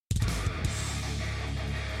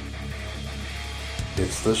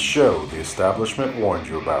It's the show the establishment warned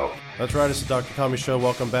you about. That's right, it's the Dr. Tommy Show.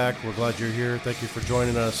 Welcome back. We're glad you're here. Thank you for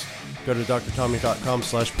joining us. Go to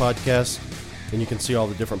drtommy.com/podcast, and you can see all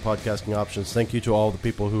the different podcasting options. Thank you to all the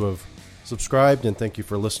people who have subscribed, and thank you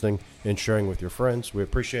for listening and sharing with your friends. We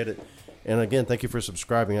appreciate it. And again, thank you for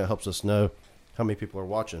subscribing. That helps us know how many people are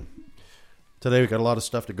watching. Today, we've got a lot of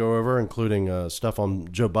stuff to go over, including stuff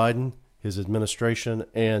on Joe Biden, his administration,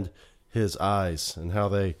 and his eyes, and how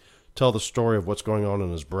they tell the story of what's going on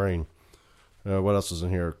in his brain. What else is in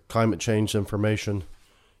here? Climate change information.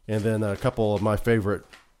 And then a couple of my favorite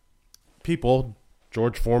people,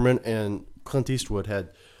 George Foreman and Clint Eastwood,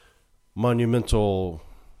 had monumental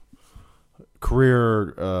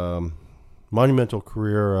career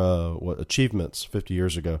achievements 50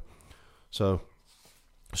 years ago. So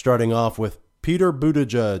starting off with Peter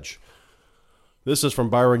Buttigieg. This is from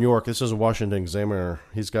Byron York. This is a Washington Examiner.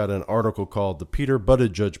 He's got an article called The Peter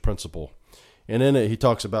Buttigieg Principle. And in it, he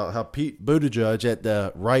talks about how Pete Buttigieg, at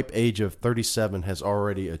the ripe age of 37, has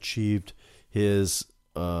already achieved his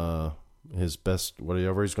best,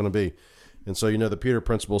 whatever he's going to be. And so, the Peter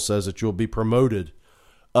Principle says that you'll be promoted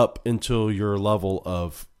up until your level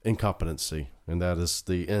of incompetency. And that is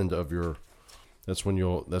the end of that's when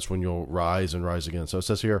you'll rise and rise again. So it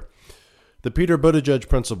says here, the Peter Buttigieg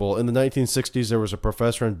Principle. In the 1960s, there was a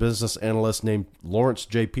professor and business analyst named Lawrence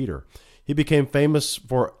J. Peter. He became famous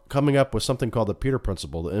for coming up with something called the Peter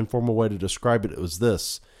Principle. The informal way to describe it was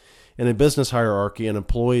this. In a business hierarchy, an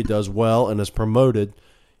employee does well and is promoted.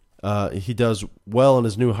 He does well in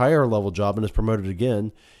his new higher level job and is promoted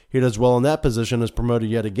again. He does well in that position, is promoted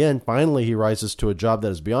yet again. Finally, he rises to a job that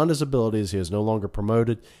is beyond his abilities. He is no longer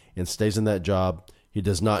promoted and stays in that job. He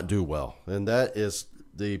does not do well. And that is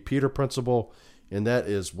the Peter Principle, and that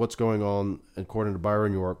is what's going on, according to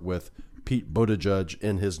Byron York, with Pete Buttigieg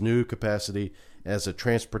in his new capacity as a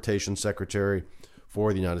transportation secretary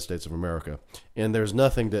for the United States of America. And there's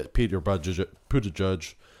nothing that Peter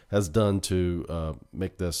Buttigieg has done to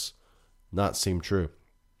make this not seem true.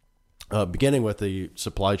 Beginning with the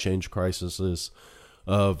supply chain crises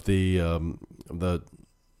of the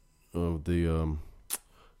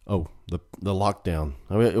lockdown.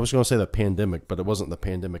 I mean, I was going to say the pandemic, but it wasn't the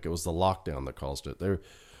pandemic. It was the lockdown that caused it.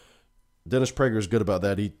 Dennis Prager is good about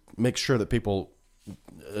that. He makes sure that people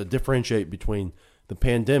differentiate between the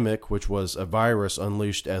pandemic, which was a virus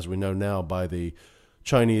unleashed, as we know now, by the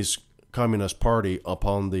Chinese Communist Party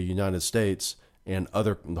upon the United States and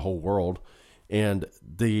the whole world, and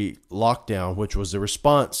the lockdown, which was the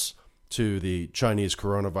response to the Chinese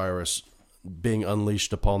coronavirus being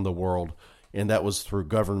unleashed upon the world. And that was through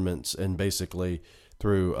governments and basically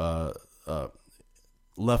through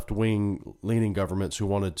left-wing leaning governments who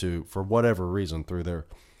wanted to, for whatever reason,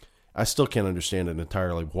 I still can't understand it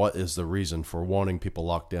entirely. What is the reason for wanting people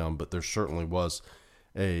locked down? But there certainly was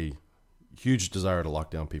a huge desire to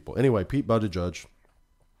lock down people. Anyway, Pete Buttigieg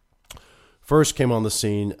first came on the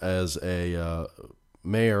scene as a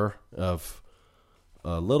mayor of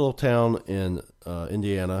a little town in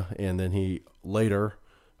Indiana, and then he later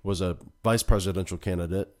was a vice presidential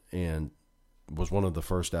candidate and was one of the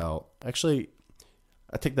first out. Actually,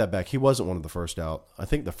 I take that back. He wasn't one of the first out. I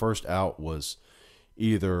think the first out was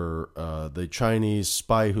either the Chinese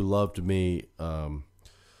Spy Who Loved Me,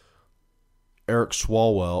 Eric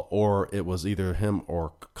Swalwell, or it was either him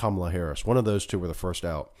or Kamala Harris. One of those two were the first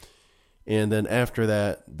out. And then after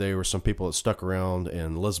that, there were some people that stuck around,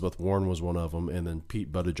 and Elizabeth Warren was one of them, and then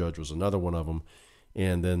Pete Buttigieg was another one of them.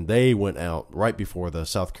 And then they went out right before the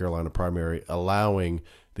South Carolina primary, allowing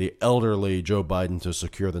the elderly Joe Biden to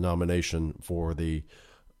secure the nomination for the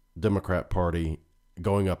Democrat Party,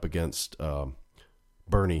 going up against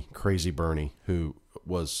Crazy Bernie, who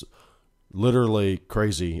was literally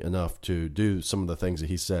crazy enough to do some of the things that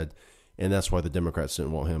he said. And that's why the Democrats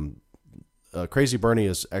didn't want him. Crazy Bernie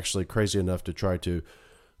is actually crazy enough to try to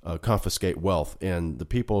confiscate wealth. And the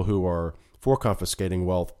people who are for confiscating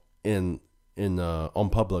wealth in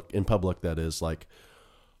public, that is, like,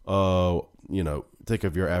 think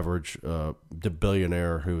of your average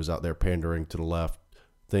billionaire who is out there pandering to the left.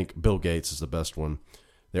 Think Bill Gates is the best one.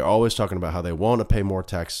 They're always talking about how they want to pay more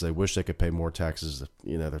taxes. They wish they could pay more taxes.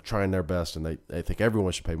 They're trying their best, and they think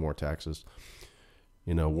everyone should pay more taxes.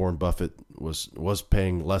 Warren Buffett was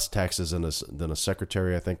paying less taxes than a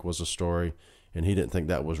secretary, I think was a story, and he didn't think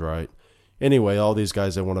that was right. Anyway, all these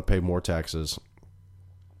guys, they want to pay more taxes,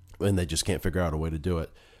 and they just can't figure out a way to do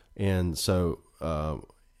it. And so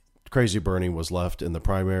Crazy Bernie was left in the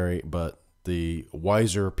primary, but the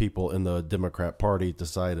wiser people in the Democrat Party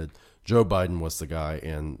decided Joe Biden was the guy,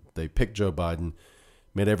 and they picked Joe Biden,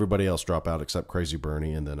 made everybody else drop out except Crazy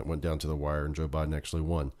Bernie, and then it went down to the wire, and Joe Biden actually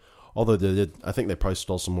won. Although they did, I think they probably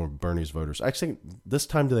stole some more of Bernie's voters. Actually, this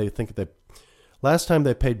time do they think they? Last time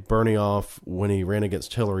they paid Bernie off when he ran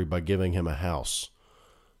against Hillary by giving him a house.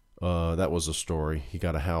 That was a story. He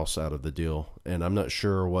got a house out of the deal, and I'm not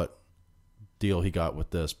sure what deal he got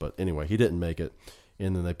with this, but anyway, he didn't make it,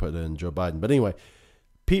 and then they put in Joe Biden. But anyway,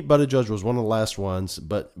 Pete Buttigieg was one of the last ones,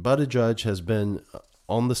 but Buttigieg has been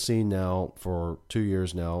on the scene now for 2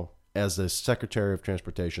 years now as the Secretary of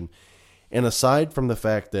Transportation. And aside from the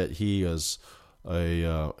fact that he was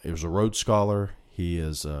a Rhodes Scholar, he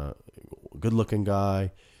is a good-looking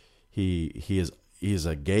guy. He is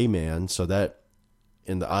a gay man, so that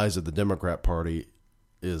in the eyes of the Democrat Party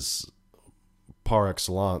is par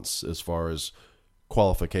excellence as far as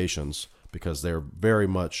qualifications, because they're very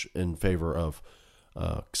much in favor of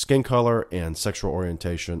skin color and sexual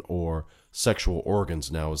orientation, or sexual organs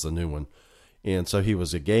now is the new one. And so he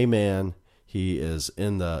was a gay man. He was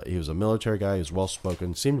a military guy. He was well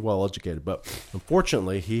spoken, seemed well educated, but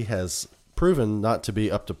unfortunately he has proven not to be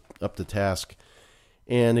up to task,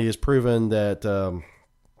 and he has proven that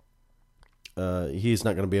he's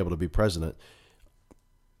not going to be able to be president.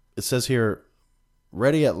 It says here,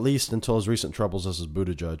 ready at least until his recent troubles. This is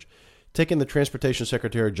Buttigieg. Taking the transportation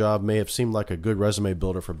secretary job may have seemed like a good resume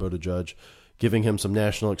builder for Buttigieg, giving him some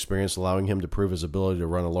national experience, allowing him to prove his ability to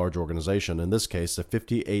run a large organization, in this case, the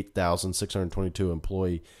 58,622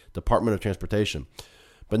 employee Department of Transportation.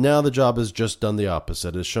 But now the job has just done the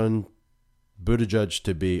opposite. It has shown Buttigieg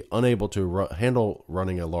to be unable to handle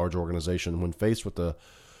running a large organization when faced with the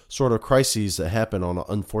sort of crises that happen on an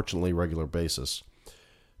unfortunately regular basis.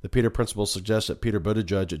 The Peter Principle suggests that Peter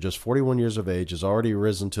Buttigieg, at just 41 years of age, has already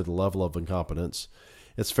risen to the level of incompetence.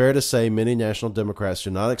 It's fair to say many national Democrats do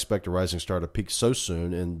not expect a rising star to peak so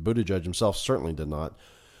soon, and Buttigieg himself certainly did not.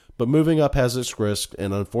 But moving up has its risk,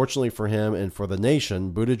 and unfortunately for him and for the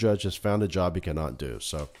nation, Buttigieg has found a job he cannot do.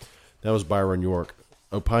 So that was Byron York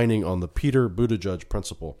opining on the Peter Buttigieg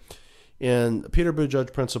Principle. And Peter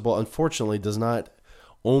Buttigieg Principle, unfortunately, does not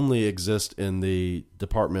only exist in the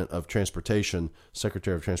Department of Transportation,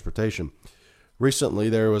 Secretary of Transportation. Recently,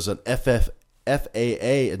 there was an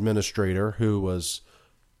FAA administrator who was,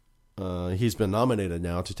 he's been nominated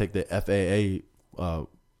now to take the FAA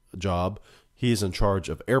job. He's in charge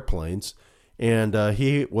of airplanes, and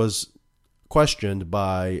he was questioned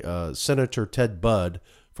by Senator Ted Budd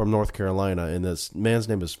from North Carolina, and this man's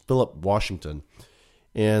name is Philip Washington.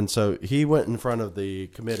 And so he went in front of the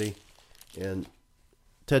committee, and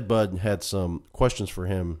Ted Budd had some questions for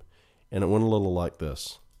him, and it went a little like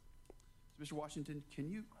this. Mr. Washington, can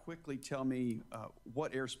you quickly tell me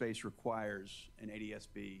what airspace requires an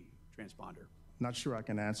ADS-B transponder? Not sure I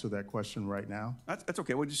can answer that question right now. That's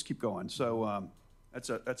okay. We'll just keep going. So that's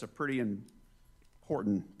a pretty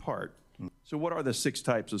important part. So what are the 6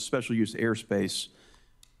 types of special use airspace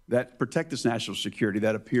that protect this national security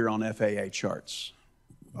that appear on FAA charts?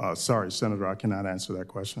 Sorry, Senator, I cannot answer that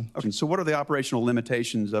question. Okay. So what are the operational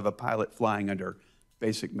limitations of a pilot flying under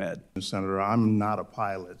Basic Med? Senator, I'm not a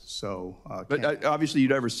pilot, so... But obviously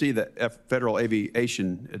you'd oversee the Federal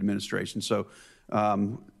Aviation Administration. So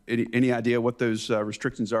any idea what those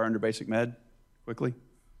restrictions are under Basic Med, quickly?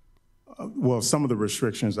 Well, some of the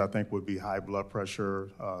restrictions, I think, would be high blood pressure.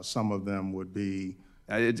 Some of them would be...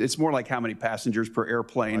 It's more like how many passengers per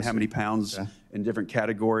airplane, how many pounds in different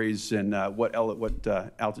categories, and what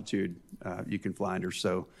altitude you can fly under.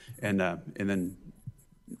 So, and then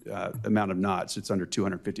amount of knots. It's under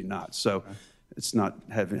 250 knots. So, it's not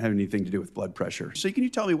having anything to do with blood pressure. So, can you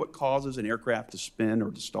tell me what causes an aircraft to spin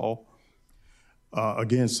or to stall?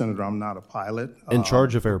 Again, Senator, I'm not a pilot. In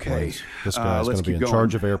charge of airplanes. Okay. This guy's going to be in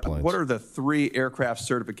charge of airplanes. What are the 3 aircraft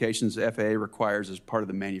certifications the FAA requires as part of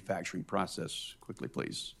the manufacturing process? Quickly,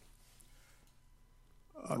 please.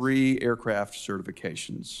 3 aircraft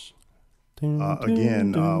certifications.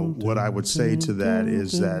 Again, what I would say to that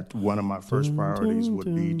is that one of my first priorities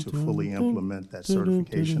would be to fully implement that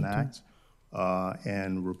Certification Act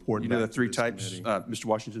and report back to the 3 types, Mr.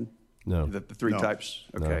 Washington? No. The 3 types?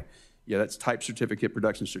 Okay. No. Yeah, that's type certificate,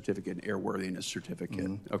 production certificate, and airworthiness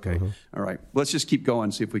certificate. Okay. All right. Let's just keep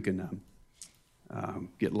going, see if we can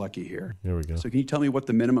get lucky here. Here we go. So can you tell me what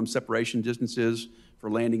the minimum separation distance is for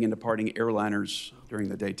landing and departing airliners during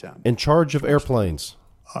the daytime? In charge of airplanes.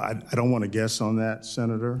 I don't want to guess on that,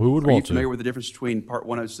 Senator. Who would Are you want familiar to? with the difference between Part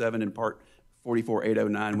 107 and Part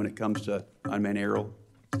 44809 when it comes to unmanned aerial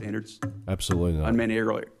standards? Absolutely not.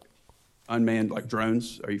 Unmanned, like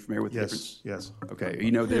drones. Are you familiar with the difference? Yes. Okay.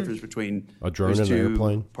 You know the difference between A drone those and an 2,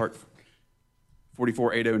 airplane? Part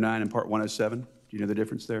 44809 and Part 107? Do you know the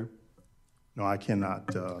difference there? No, I cannot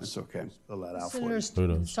That's okay. spell that out for you. Senator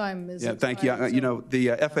Stevens' time is Yeah, thank you. expired, You so- know, the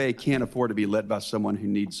FAA can't afford to be led by someone who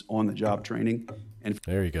needs on-the-job training. And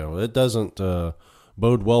There you go. It doesn't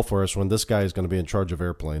bode well for us when this guy is going to be in charge of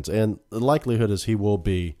airplanes. And the likelihood is he will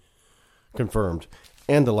be confirmed.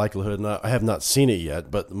 And the likelihood, and I have not seen it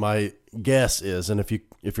yet, but my guess is, and if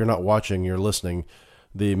you're not watching, you're listening,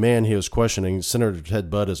 the man he was questioning, Senator Ted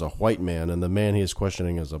Budd, is a white man, and the man he is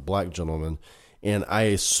questioning is a black gentleman. And I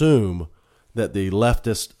assume that the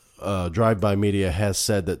leftist drive-by media has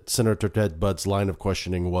said that Senator Ted Budd's line of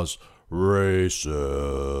questioning was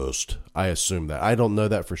racist. I assume that. I don't know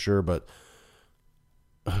that for sure, but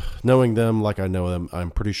knowing them like I know them,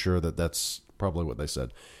 I'm pretty sure that that's probably what they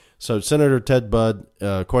said. So Senator Ted Budd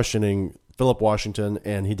questioning Philip Washington,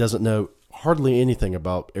 and he doesn't know hardly anything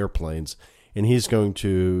about airplanes, and he's going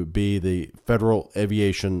to be the Federal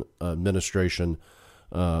Aviation Administration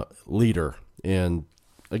leader. And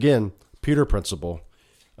again, Peter Principle.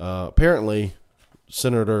 Apparently,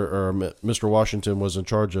 Senator or Mr. Washington was in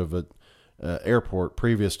charge of an airport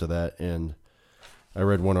previous to that, and I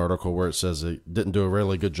read one article where it says he didn't do a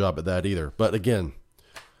really good job at that either. But again,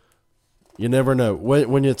 you never know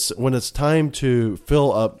when it's time to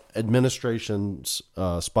fill up administration's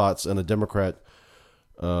spots in a Democrat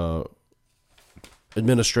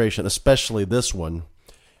administration, especially this one.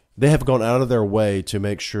 They have gone out of their way to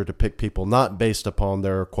make sure to pick people not based upon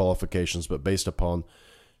their qualifications, but based upon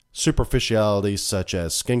superficialities such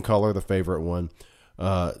as skin color, the favorite one,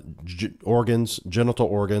 organs, genital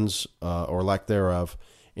organs, or lack thereof,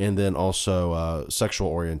 and then also sexual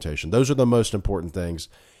orientation. Those are the most important things.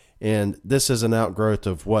 And this is an outgrowth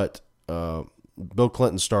of what Bill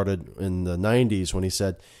Clinton started in the 90s when he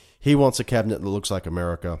said he wants a cabinet that looks like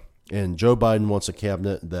America, and Joe Biden wants a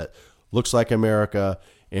cabinet that looks like America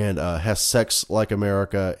and has sex like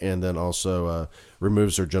America, and then also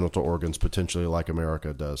removes their genital organs potentially like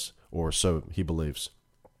America does, or so he believes.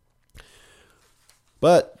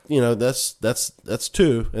 But that's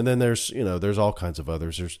two, and then there's all kinds of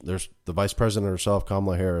others. There's the vice president herself,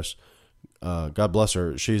 Kamala Harris. God bless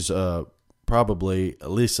her. She's probably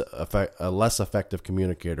at least a less effective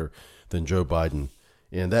communicator than Joe Biden,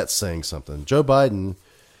 and that's saying something. Joe Biden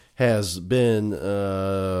has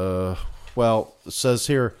been. Well, it says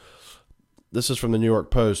here, this is from the New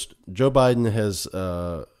York Post. Joe Biden has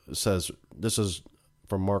says, this is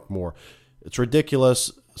from Mark Moore. It's ridiculous,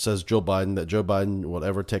 says Joe Biden, that Joe Biden will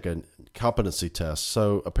ever take a competency test.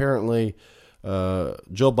 So apparently, Joe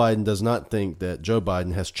Biden does not think that Joe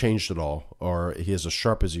Biden has changed at all, or he is as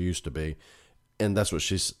sharp as he used to be. And that's what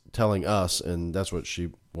she's telling us, and that's what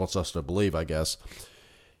she wants us to believe, I guess.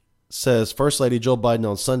 Says First Lady Jill Biden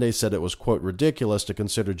on Sunday said it was, quote, ridiculous to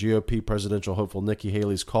consider GOP presidential hopeful Nikki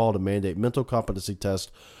Haley's call to mandate mental competency tests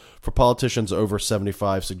for politicians over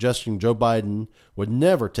 75, suggesting Joe Biden would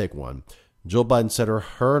never take one. Jill Biden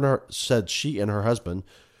said she and her husband,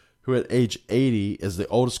 who at age 80 is the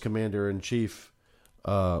oldest commander-in-chief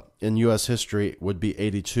in U.S. history, would be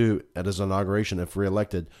 82 at his inauguration if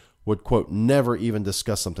reelected, would, quote, never even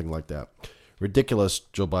discuss something like that. Ridiculous,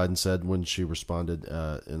 Joe Biden said when she responded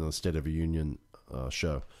in the State of the Union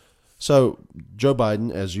show. So Joe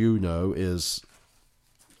Biden, as you know, is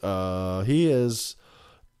he is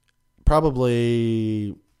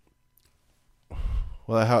probably,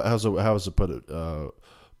 well, how is it put it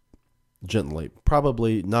gently?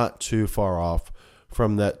 Probably not too far off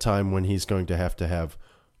from that time when he's going to have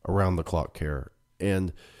around the clock care.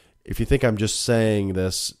 And if you think I'm just saying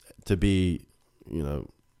this to be,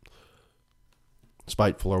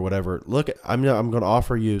 spiteful or whatever, look, I'm going to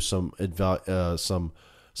offer you some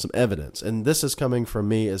evidence, and this is coming from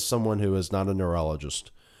me as someone who is not a neurologist.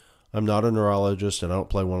 I'm not a neurologist, and I don't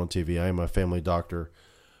play one on TV. I am a family doctor,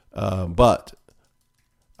 but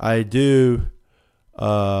I do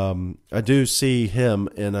see him,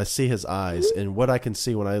 and I see his eyes, and what I can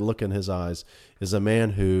see when I look in his eyes is a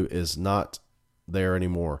man who is not there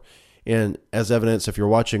anymore. And as evidence, if you're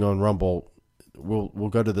watching on Rumble, we'll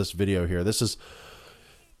go to this video here. This is.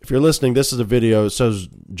 If you're listening, this is a video. It shows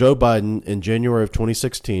Joe Biden in January of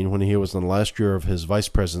 2016 when he was in the last year of his vice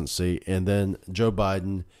presidency, and then Joe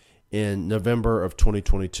Biden in November of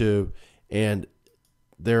 2022. And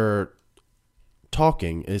they're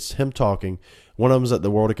talking. It's him talking. One of them's at the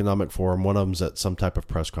World Economic Forum. One of them's at some type of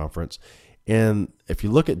press conference. And if you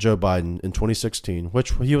look at Joe Biden in 2016,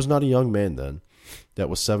 which he was not a young man then, that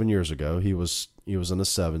was 7 years ago. He was in his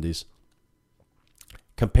 70s.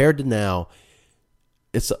 Compared to now,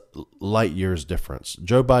 it's a light years difference.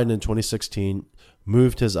 Joe Biden in 2016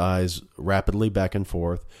 moved his eyes rapidly back and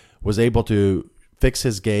forth, was able to fix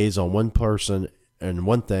his gaze on one person and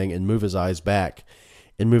one thing and move his eyes back.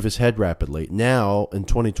 and move his head rapidly. Now, in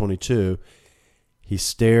 2022, he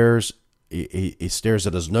stares. He stares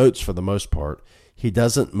at his notes for the most part. He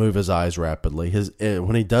doesn't move his eyes rapidly.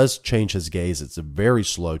 When he does change his gaze, it's a very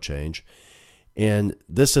slow change. And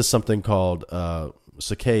this is something called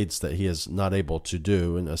saccades that he is not able to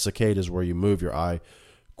do. And a saccade is where you move your eye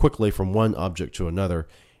quickly from one object to another.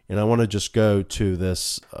 And I want to just go to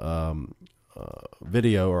this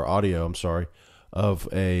video or audio, of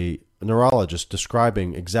a neurologist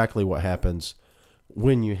describing exactly what happens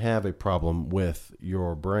when you have a problem with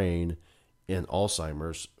your brain in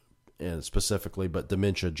Alzheimer's, and specifically, but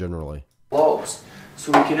dementia generally. Lobes.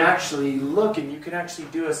 So we can actually look, and you can actually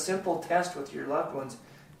do a simple test with your loved ones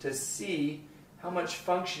to see how much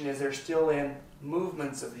function is there still in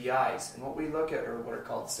movements of the eyes. And what we look at are what are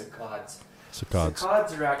called saccades.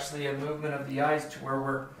 Saccades are actually a movement of the eyes to where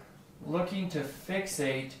we're looking to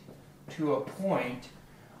fixate to a point,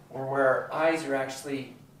 or where our eyes are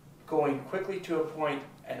actually going quickly to a point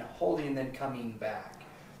and holding and then coming back.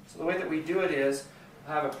 So the way that we do it is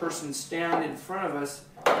we'll have a person stand in front of us,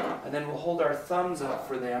 and then we'll hold our thumbs up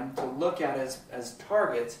for them to look at as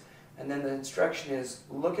targets, and then the instruction is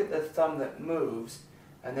look at the thumb that moves,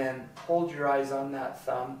 and then hold your eyes on that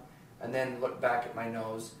thumb, and then look back at my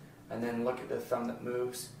nose, and then look at the thumb that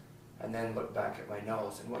moves, and then look back at my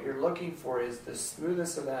nose. And what you're looking for is the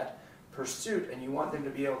smoothness of that pursuit, and you want them to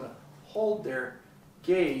be able to hold their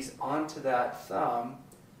gaze onto that thumb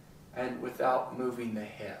and without moving the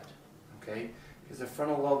head, okay? Because the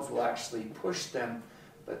frontal lobes will actually push them,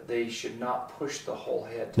 but they should not push the whole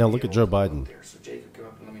head. Now look at Joe Biden. So Jacob, go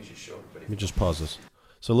up and let me just show everybody. Let me just pause this.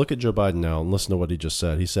 So look at Joe Biden now and listen to what he just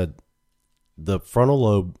said. He said the frontal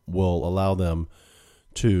lobe will allow them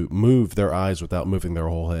to move their eyes without moving their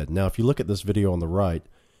whole head. Now, if you look at this video on the right,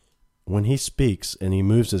 when he speaks and he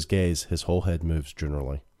moves his gaze, his whole head moves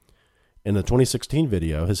generally. In the 2016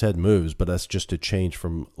 video, his head moves, but that's just to change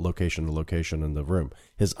from location to location in the room.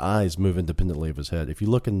 His eyes move independently of his head. If you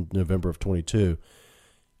look in November of 22,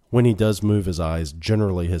 when he does move his eyes,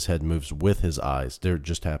 generally his head moves with his eyes. There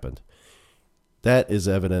just happened. That is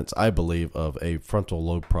evidence, I believe, of a frontal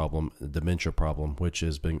lobe problem, a dementia problem, which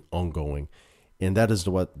has been ongoing. And that is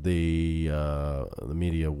what the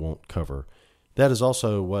media won't cover. That is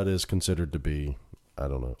also what is considered to be, I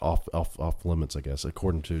don't know, off limits, I guess.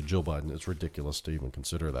 According to Jill Biden, it's ridiculous to even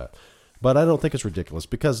consider that. But I don't think it's ridiculous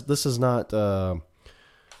because this is not, Joe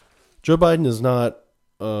Biden is not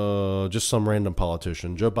just some random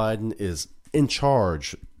politician. Joe Biden is in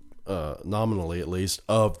charge, nominally at least,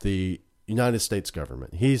 of the United States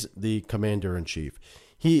government. He's the commander-in-chief.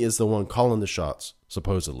 He is the one calling the shots,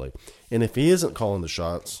 supposedly. And if he isn't calling the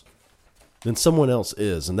shots, then someone else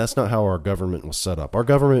is. And that's not how our government was set up. Our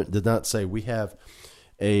government did not say we have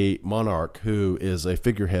a monarch who is a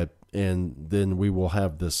figurehead, and then we will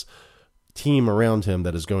have this team around him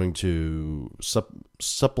that is going to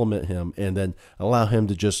supplement him and then allow him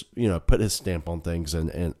to just, put his stamp on things,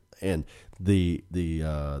 and the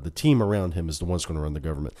team around him is the one's going to run the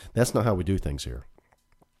government. That's not how we do things here.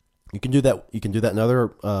 You can do that. You can do that in other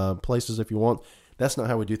places if you want. That's not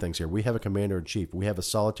how we do things here. We have a commander-in-chief. We have a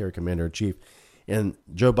solitary commander-in-chief, and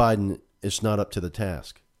Joe Biden is not up to the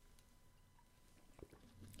task.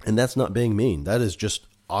 And that's not being mean. That is just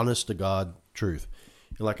honest-to-God truth.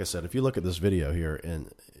 And like I said, if you look at this video here,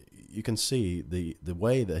 and you can see the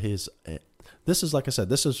way that this is, like I said,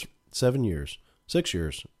 this is 6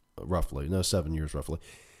 years roughly. No, 7 years roughly.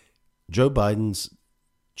 Joe Biden's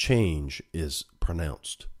change is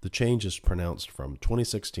pronounced. The change is pronounced from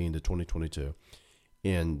 2016 to 2022.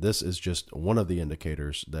 And this is just one of the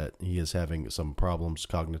indicators that he is having some problems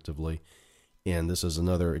cognitively. And this is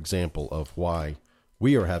another example of why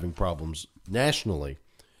we are having problems nationally.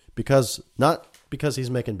 Not because he's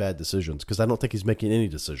making bad decisions, because I don't think he's making any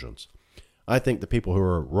decisions. I think the people who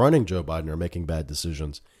are running Joe Biden are making bad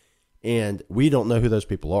decisions. And we don't know who those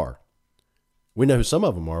people are. We know who some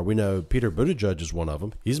of them are. We know Peter Buttigieg is one of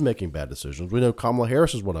them. He's making bad decisions. We know Kamala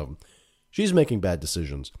Harris is one of them. She's making bad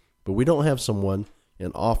decisions. But we don't have someone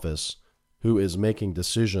in office who is making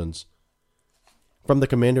decisions from the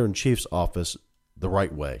commander-in-chief's office the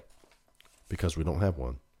right way, because we don't have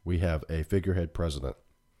one. We have a figurehead president.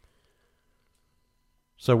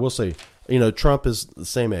 So we'll see. Trump is the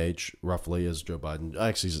same age, roughly, as Joe Biden.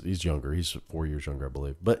 Actually, he's younger. He's 4 years younger, I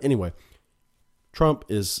believe. But anyway, Trump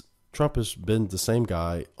has been the same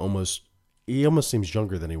guy almost. He almost seems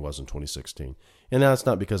younger than he was in 2016. And that's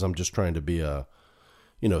not because I'm just trying to be a,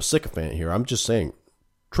 sycophant here. I'm just saying,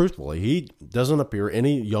 truthfully, he doesn't appear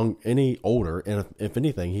any older. And if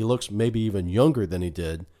anything, he looks maybe even younger than he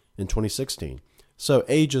did in 2016. So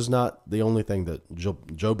age is not the only thing that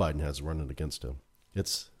Joe Biden has running against him.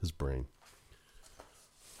 It's his brain.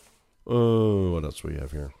 Oh, what else do we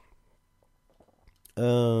have here?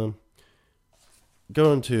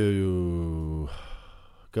 Going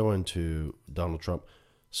to Donald Trump.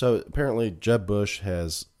 So apparently Jeb Bush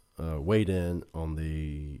has weighed in on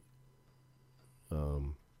the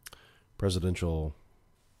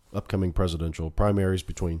upcoming presidential primaries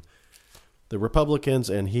between the Republicans,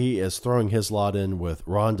 and he is throwing his lot in with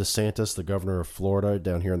Ron DeSantis, the governor of Florida,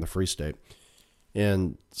 down here in the Free State.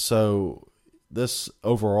 And so this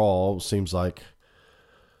overall seems like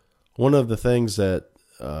one of the things that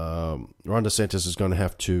Ron DeSantis is going to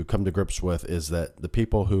have to come to grips with is that the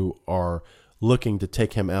people who are looking to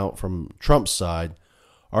take him out from Trump's side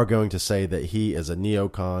are going to say that he is a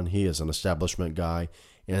neocon, he is an establishment guy,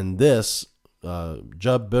 and this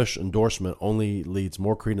Jeb Bush endorsement only leads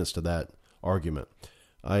more credence to that argument.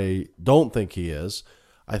 I don't think he is.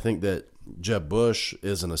 I think that Jeb Bush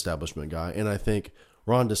is an establishment guy, and I think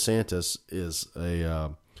Ron DeSantis is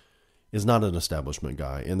not an establishment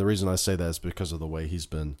guy. And the reason I say that is because of the way he's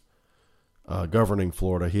been governing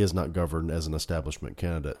Florida. He has not governed as an establishment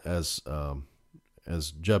candidate as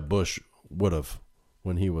Jeb Bush would have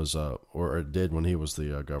when he was or did when he was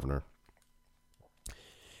the governor.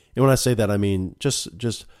 And when I say that, I mean just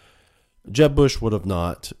Jeb Bush would have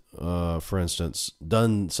not, for instance,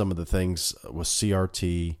 done some of the things with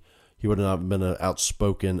CRT. He would not have been as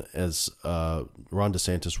outspoken as Ron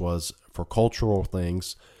DeSantis was for cultural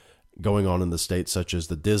things going on in the state, such as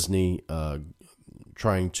the Disney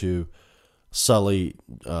trying to sully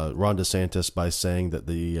Ron DeSantis by saying that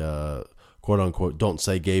the quote-unquote "Don't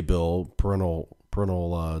Say Gay" bill, parental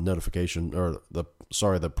notification, or the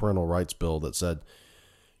parental rights bill that said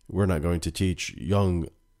we're not going to teach young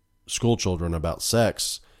school children about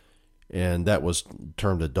sex, and that was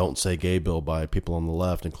termed a "Don't Say Gay" bill by people on the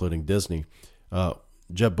left, including Disney.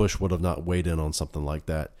 Jeb Bush would have not weighed in on something like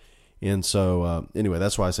that. And so, anyway,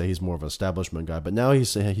 that's why I say he's more of an establishment guy. But now he's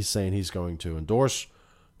saying he's going to endorse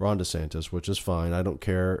Ron DeSantis, which is fine. I don't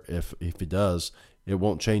care if he does. It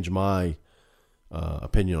won't change my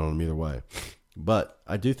opinion on him either way. But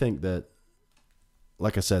I do think that,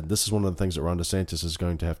 like I said, this is one of the things that Ron DeSantis is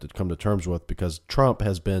going to have to come to terms with, because Trump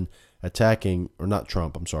has been attacking, or not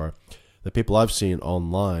Trump, I'm sorry, the people I've seen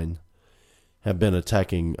online have been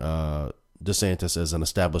attacking DeSantis as an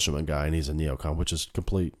establishment guy, and he's a neocon, which is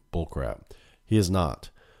complete bullcrap. He is not.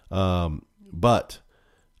 But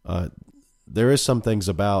there is some things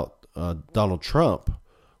about Donald Trump,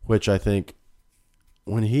 which I think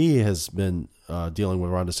when he has been dealing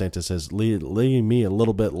with Ron DeSantis has leading me a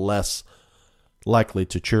little bit less likely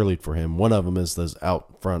to cheerlead for him. One of them is this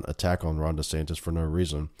out front attack on Ron DeSantis for no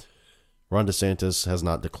reason. Ron DeSantis has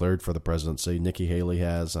not declared for the presidency. Nikki Haley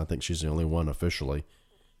has. I think she's the only one officially.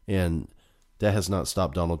 And that has not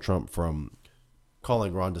stopped Donald Trump from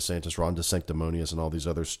calling Ron DeSanctimonious and all these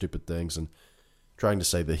other stupid things, and trying to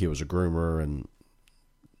say that he was a groomer and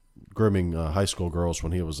grooming high school girls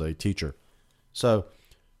when he was a teacher. So,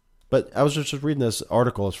 but I was just reading this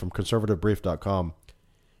article. It's from conservativebrief.com.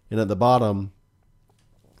 And at the bottom,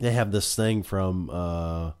 they have this thing from,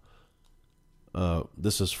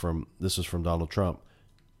 this is from Donald Trump.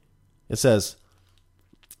 It says,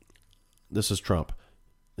 this is Trump.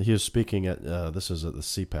 He was speaking at, this is at the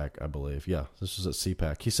CPAC, I believe. Yeah, this is at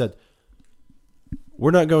CPAC. He said, "We're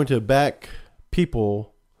not going to back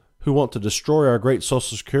people who want to destroy our great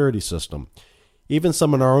Social Security system. Even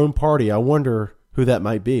some in our own party, I wonder who that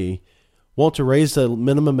might be, want to raise the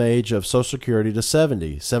minimum age of Social Security to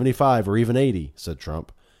 70, 75, or even 80, said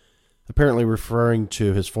Trump, apparently referring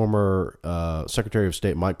to his former Secretary of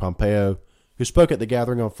State, Mike Pompeo, who spoke at the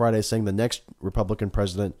gathering on Friday saying the next Republican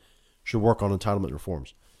president should work on entitlement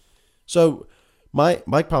reforms. So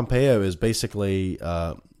Mike Pompeo is basically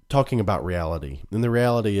talking about reality. And the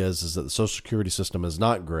reality is that the Social Security system is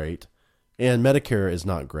not great, and Medicare is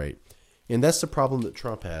not great. And that's the problem that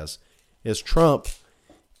Trump has, is Trump,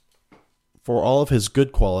 for all of his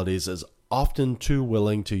good qualities, is often too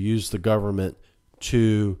willing to use the government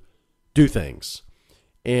to do things.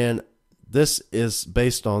 And this is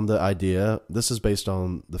based on the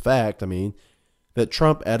fact, that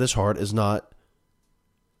Trump at his heart is not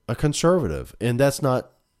a conservative. And that's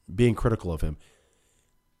not being critical of him.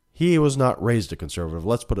 He was not raised a conservative.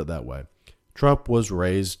 Let's put it that way. Trump was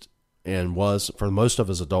raised and was, for most of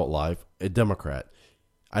his adult life, a Democrat.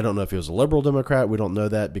 I don't know if he was a liberal Democrat. We don't know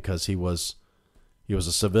that because he was a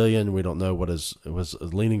civilian. We don't know what his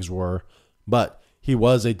leanings were, but he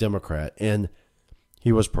was a Democrat, and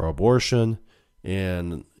he was pro-abortion.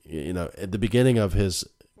 And at the beginning of his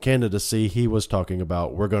candidacy, he was talking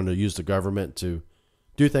about, we're going to use the government to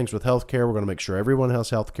do things with health care. We're going to make sure everyone has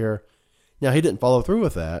health care. Now, he didn't follow through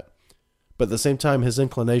with that, but at the same time, his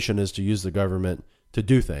inclination is to use the government to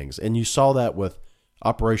do things. And you saw that with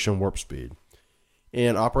Operation Warp Speed.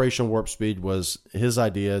 And Operation Warp Speed was his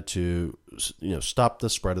idea to, stop the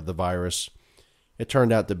spread of the virus. It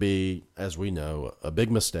turned out to be, as we know, a big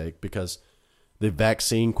mistake because the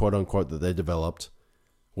vaccine, quote unquote, that they developed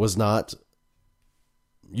was not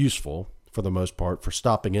useful for the most part for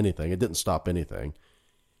stopping anything. It didn't stop anything.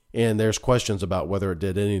 And there's questions about whether it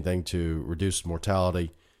did anything to reduce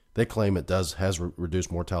mortality. They claim it has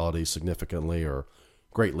reduced mortality significantly or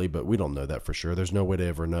greatly, but we don't know that for sure. There's no way to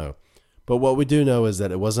ever know. But what we do know is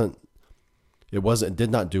that it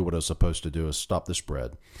did not do what it was supposed to do, is stop the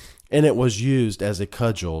spread. And it was used as a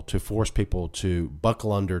cudgel to force people to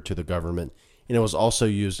buckle under to the government. And it was also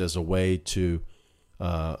used as a way to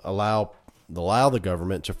allow the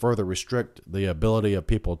government to further restrict the ability of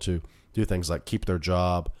people to do things like keep their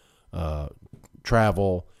job,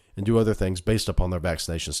 travel, and do other things based upon their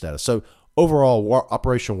vaccination status. So overall,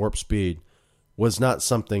 Operation Warp Speed was not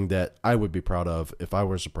something that I would be proud of if I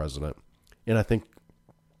was the president. And I think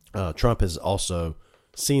Trump has also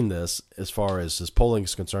seen this as far as his polling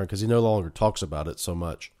is concerned because he no longer talks about it so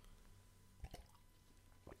much.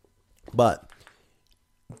 But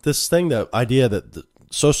this thing, the idea that the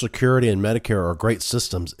Social Security and Medicare are great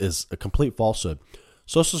systems is a complete falsehood.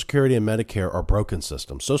 Social Security and Medicare are broken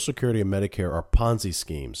systems. Social Security and Medicare are Ponzi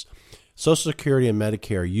schemes. Social Security and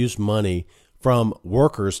Medicare use money from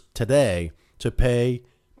workers today to pay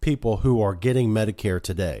people who are getting Medicare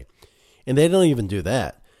today. And they don't even do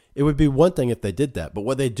that. It would be one thing if they did that,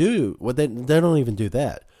 but they don't even do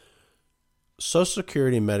that. Social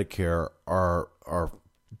Security and Medicare are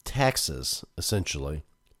taxes, essentially.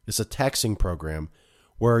 It's a taxing program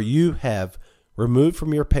where you have removed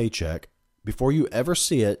from your paycheck, before you ever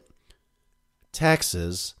see it,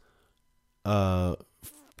 taxes to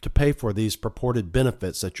pay for these purported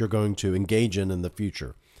benefits that you're going to engage in the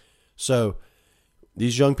future. So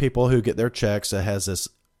these young people who get their checks that has this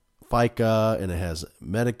FICA and it has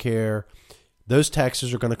Medicare, those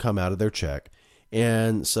taxes are going to come out of their check.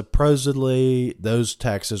 And supposedly those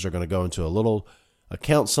taxes are going to go into a little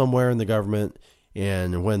account somewhere in the government.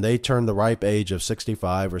 And when they turn the ripe age of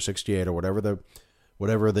 65 or 68 or whatever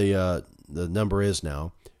the number is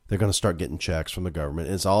now, they're going to start getting checks from the government.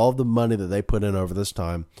 It's all the money that they put in over this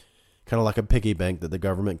time, kind of like a piggy bank that the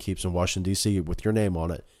government keeps in Washington, D.C. with your name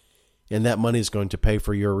on it. And that money is going to pay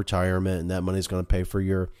for your retirement, and that money is going to pay for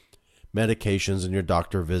your medications and your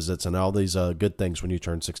doctor visits and all these good things when you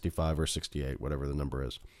turn 65 or 68, whatever the number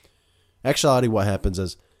is. Actually, what happens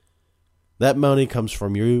is that money comes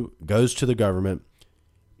from you, goes to the government.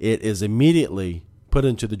 It is immediately put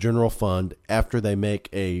into the general fund after they make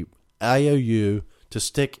a IOU to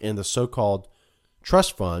stick in the so-called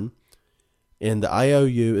trust fund. And the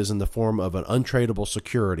IOU is in the form of an untradeable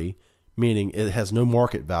security, meaning it has no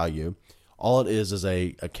market value. All it is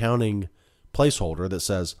a accounting placeholder that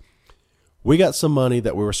says, we got some money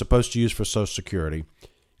that we were supposed to use for Social Security.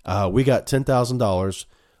 We got $10,000.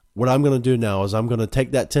 What I'm going to do now is I'm going to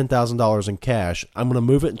take that $10,000 in cash. I'm going to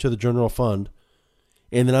move it into the general fund.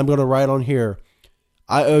 And then I'm going to write on here,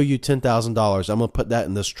 I owe you $10,000. I'm going to put that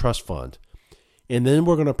in this trust fund. And then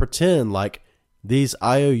we're going to pretend like these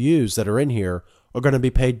IOUs that are in here are going to be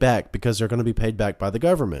paid back because they're going to be paid back by the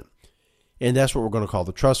government. And that's what we're going to call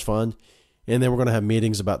the trust fund. And then we're going to have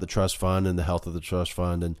meetings about the trust fund and the health of the trust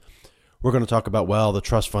fund. And we're going to talk about, well, the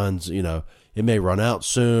trust funds, it may run out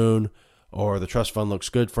soon, or the trust fund looks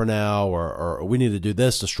good for now, or we need to do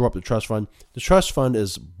this to shore up the trust fund. The trust fund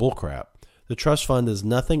is bullcrap. The trust fund is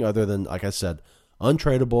nothing other than, like I said,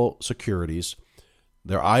 untradeable securities.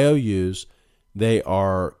 They're IOUs. They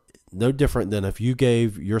are no different than if you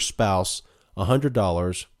gave your spouse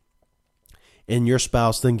 $100 and your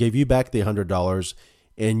spouse then gave you back the $100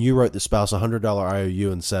 and you wrote the spouse a $100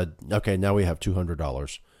 IOU and said, okay, now we have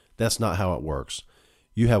 $200. That's not how it works.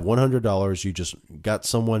 You have $100. You just got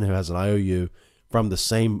someone who has an IOU from the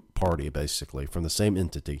same party, basically, from the same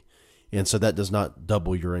entity. And so that does not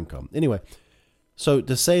double your income. Anyway, so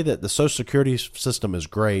to say that the Social Security system is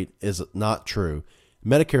great is not true.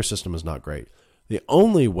 Medicare system is not great. The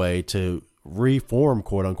only way to reform,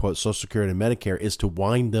 quote unquote, Social Security and Medicare is to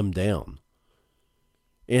wind them down.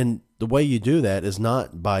 And the way you do that is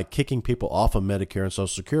not by kicking people off of Medicare and Social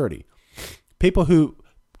Security. People who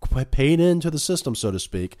paid into the system, so to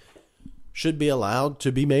speak, should be allowed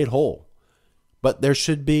to be made whole. But there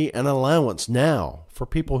should be an allowance now for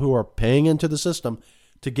people who are paying into the system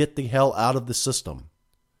to get the hell out of the system.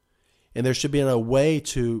 And there should be a way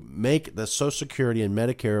to make the Social Security and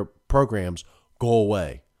Medicare programs go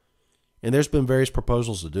away. And there's been various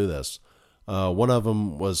proposals to do this. One of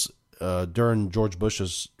them was during George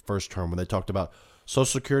Bush's first term when they talked about Social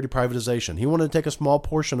Security privatization. He wanted to take a small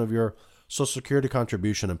portion of your Social Security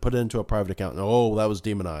contribution and put it into a private account. And, that was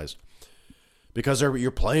demonized because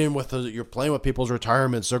you're playing with people's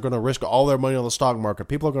retirements. They're going to risk all their money on the stock market.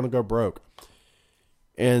 People are going to go broke.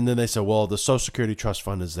 And then they said, well, the Social Security Trust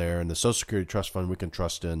Fund is there, and the Social Security Trust Fund we can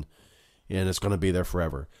trust in, and it's going to be there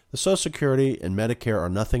forever. The Social Security and Medicare are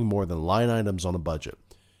nothing more than line items on a budget.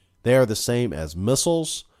 They are the same as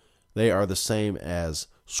missiles. They are the same as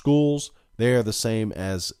schools. They are the same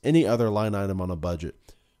as any other line item on a budget.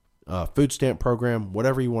 Food stamp program,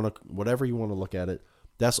 whatever you want to look at it,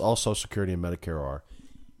 that's all Social Security and Medicare are.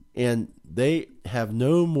 And they have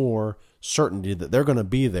no more certainty that they're going to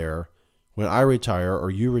be there when I retire or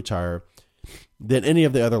you retire than any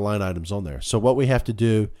of the other line items on there. So what we have to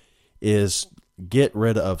do is get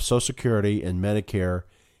rid of Social Security and Medicare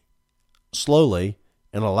slowly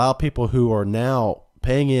and allow people who are now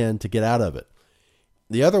paying in to get out of it.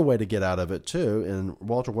 The other way to get out of it too, and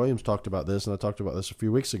Walter Williams talked about this, and I talked about this a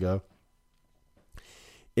few weeks ago,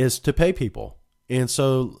 is to pay people. And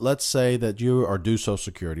so let's say that you are due Social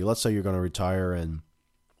Security. Let's say you're going to retire in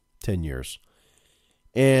 10 years.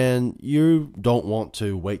 And you don't want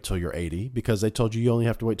to wait till you're 80 because they told you only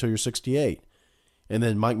have to wait till you're 68. And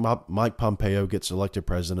then Mike Pompeo gets elected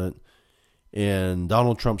president, and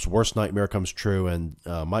Donald Trump's worst nightmare comes true, and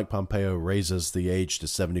Mike Pompeo raises the age to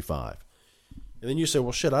 75. And then you say,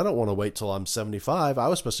 well, shit, I don't want to wait till I'm 75. I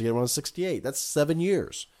was supposed to get when I was 68. That's 7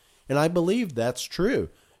 years. And I believe that's true.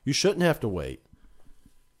 You shouldn't have to wait.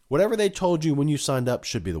 Whatever they told you when you signed up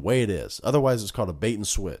should be the way it is. Otherwise, it's called a bait and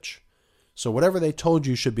switch. So whatever they told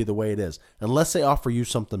you should be the way it is, unless they offer you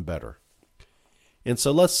something better. And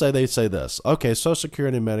so let's say they say this. Okay, Social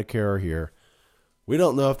Security and Medicare are here. We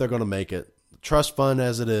don't know if they're going to make it. The trust fund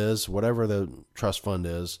as it is, whatever the trust fund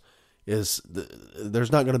is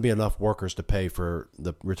there's not going to be enough workers to pay for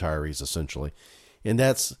the retirees, essentially. And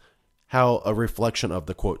that's how a reflection of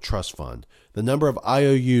the, quote, trust fund. The number of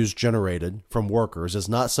IOUs generated from workers is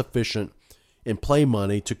not sufficient in play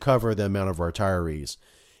money to cover the amount of retirees.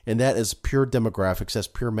 And that is pure demographics. That's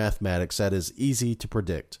pure mathematics. That is easy to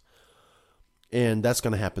predict. And that's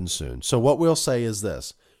going to happen soon. So what we'll say is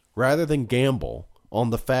this. Rather than gamble on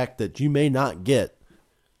the fact that you may not get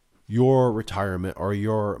your retirement or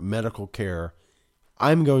your medical care,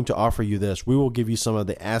 I'm going to offer you this. We will give you some of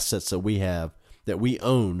the assets that we have, that we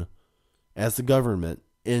own as the government,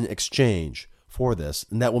 in exchange for this,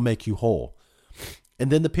 and that will make you whole. And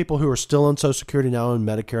then the people who are still on Social Security now and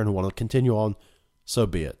Medicare and who want to continue on, so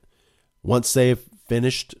be it. Once they've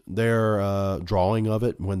finished their drawing of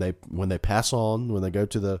it, when they pass on, when they go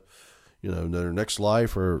to the, their next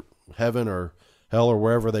life or heaven or hell or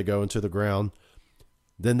wherever they go into the ground,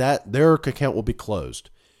 then their account will be closed.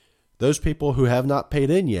 Those people who have not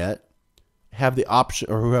paid in yet have the option,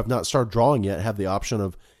 or who have not started drawing yet, have the option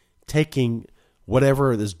of taking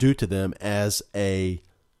whatever is due to them as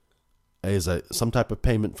some type of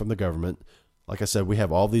payment from the government. Like I said, we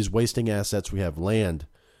have all these wasting assets. We have land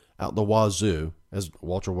out the wazoo, as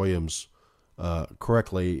Walter Williams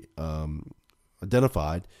correctly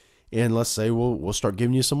identified. And let's say we'll start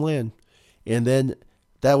giving you some land, and then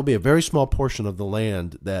that will be a very small portion of the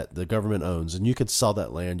land that the government owns. And you could sell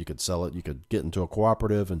that land. You could sell it. You could get into a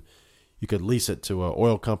cooperative, and you could lease it to an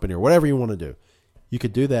oil company or whatever you want to do. You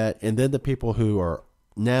could do that. And then the people who are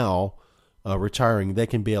now retiring, they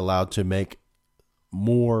can be allowed to make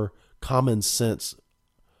more common sense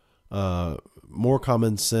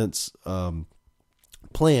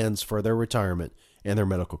plans for their retirement and their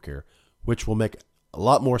medical care, which will make a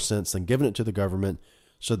lot more sense than giving it to the government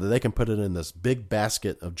so that they can put it in this big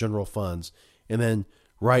basket of general funds and then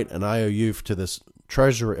write an IOU to this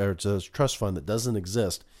treasury or to this trust fund that doesn't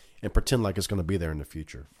exist and pretend like it's going to be there in the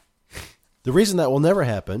future. The reason that will never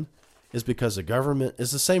happen is because the government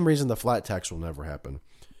is the same reason the flat tax will never happen.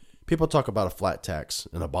 People talk about a flat tax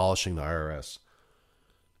and abolishing the IRS.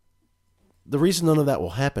 The reason none of that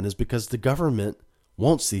will happen is because the government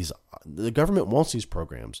wants these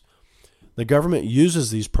programs. The government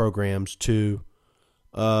uses these programs to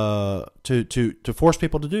force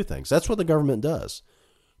people to do things. That's what the government does.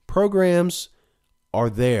 Programs are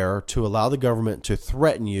there to allow the government to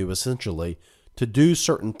threaten you, essentially, to do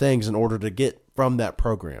certain things in order to get from that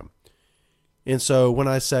program. And so when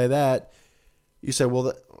I say that, you say,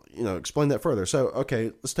 well, explain that further. So,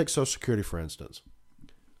 okay, let's take Social Security, for instance.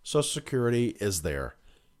 Social Security is there.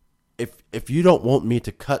 If you don't want me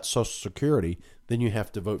to cut Social Security, then you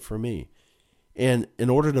have to vote for me. And in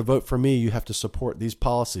order to vote for me, you have to support these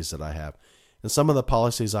policies that I have. And some of the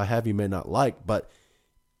policies I have you may not like, but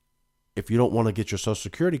if you don't want to get your Social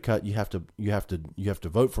Security cut, you have to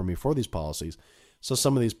vote for me for these policies. So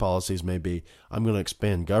some of these policies may be, I'm going to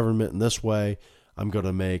expand government in this way. I'm going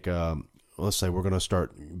to make, let's say we're going to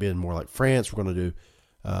start being more like France. We're going to do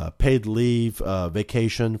paid leave,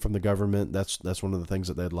 vacation from the government. That's one of the things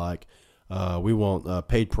that they'd like. We want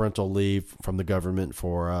paid parental leave from the government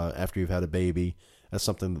for after you've had a baby. That's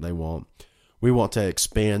something that they want. We want to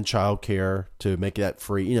expand child care to make that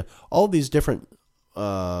free. You know, all these different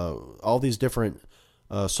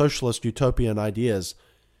socialist utopian ideas.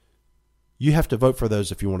 You have to vote for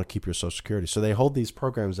those if you want to keep your Social Security. So they hold these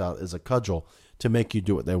programs out as a cudgel to make you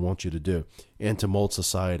do what they want you to do and to mold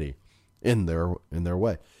society in their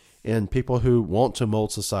way. And people who want to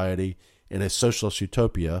mold society in a socialist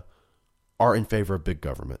utopia are in favor of big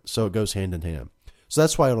government. So it goes hand in hand. So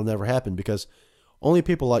that's why it'll never happen, because only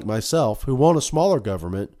people like myself who want a smaller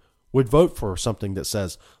government would vote for something that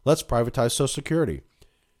says, let's privatize Social Security.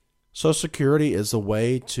 Social Security is a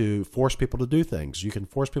way to force people to do things. You can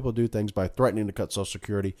force people to do things by threatening to cut Social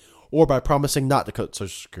Security or by promising not to cut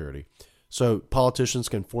Social Security. So politicians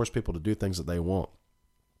can force people to do things that they want.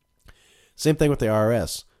 Same thing with the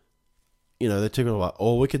IRS. You know, they took a lot,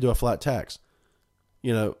 we could do a flat tax.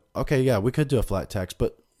 You know, okay, yeah, we could do a flat tax,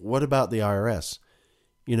 but what about the IRS?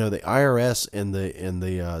 You know, the IRS and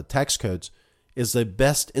the tax codes is the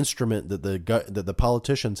best instrument that the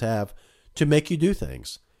politicians have to make you do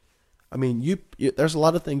things. I mean, there's a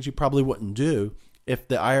lot of things you probably wouldn't do if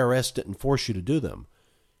the IRS didn't force you to do them.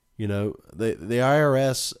 You know, the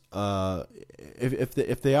IRS, if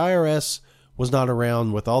the IRS was not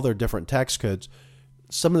around with all their different tax codes,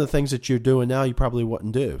 some of the things that you're doing now you probably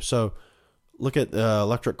wouldn't do. So look at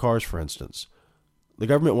electric cars, for instance. The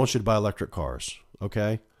government wants you to buy electric cars,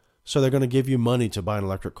 okay? So they're going to give you money to buy an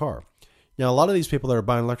electric car. Now, a lot of these people that are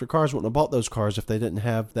buying electric cars wouldn't have bought those cars if they didn't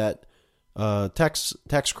have that tax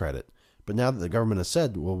credit. But now that the government has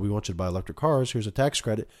said, well, we want you to buy electric cars, here's a tax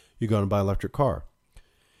credit, you go and buy an electric car.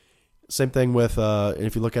 Same thing with,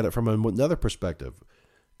 if you look at it from another perspective,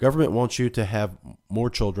 government wants you to have more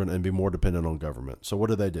children and be more dependent on government. So what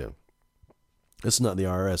do? This is not the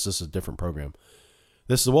IRS, this is a different program.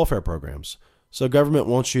 This is the welfare programs. So government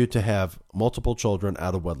wants you to have multiple children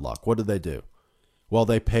out of wedlock. What do? Well,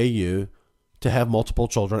 they pay you to have multiple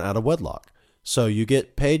children out of wedlock. So you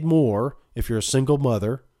get paid more if you're a single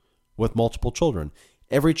mother with multiple children.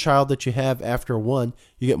 Every child that you have after one,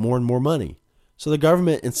 you get more and more money. So the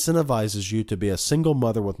government incentivizes you to be a single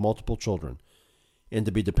mother with multiple children and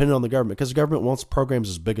to be dependent on the government, because the government wants programs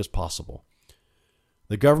as big as possible.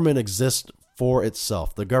 The government exists for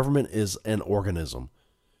itself. The government is an organism.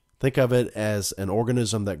 Think of it as an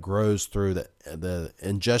organism that grows through the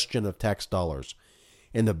ingestion of tax dollars.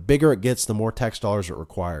 And the bigger it gets, the more tax dollars it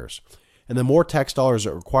requires. And the more tax dollars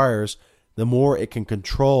it requires, the more it can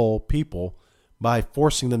control people by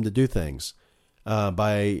forcing them to do things,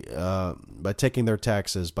 by taking their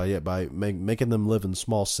taxes, by making them live in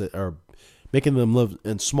making them live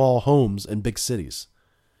in small homes in big cities.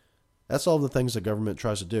 That's all the things the government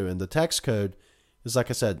tries to do. And the tax code is, like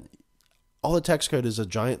I said, all the tax code is a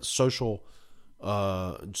giant social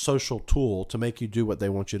tool to make you do what they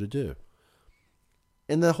want you to do.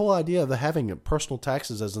 And the whole idea of having personal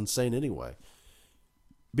taxes is insane anyway.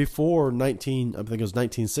 Before I think it was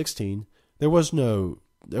 1916, there was no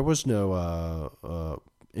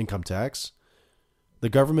income tax. The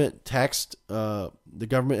government taxed. The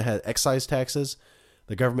government had excise taxes.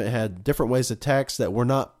 The government had different ways of tax that were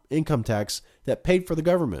not income tax that paid for the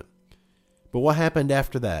government. But what happened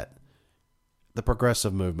after that? The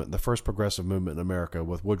progressive movement, the first progressive movement in America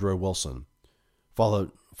with Woodrow Wilson,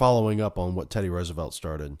 following up on what Teddy Roosevelt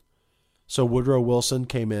started. So Woodrow Wilson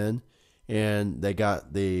came in and they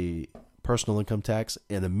got the personal income tax,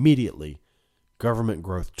 and immediately government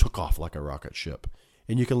growth took off like a rocket ship.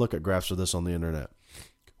 And you can look at graphs of this on the internet.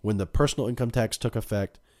 When the personal income tax took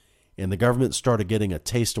effect and the government started getting a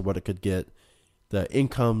taste of what it could get,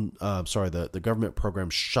 the government program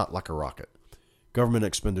shot like a rocket. Government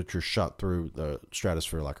expenditures shot through the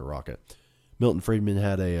stratosphere like a rocket. Milton Friedman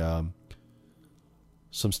had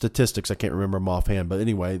some statistics, I can't remember them offhand, but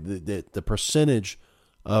anyway, the percentage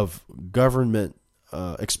of government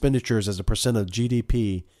expenditures as a percent of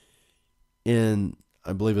GDP in,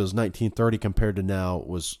 I believe it was 1930 compared to now,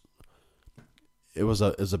 was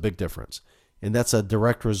a big difference. And that's a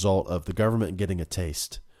direct result of the government getting a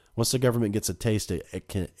taste. Once the government gets a taste,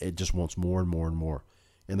 it just wants more and more and more.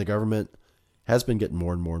 And the government has been getting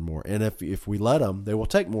more and more and more. And if we let them, they will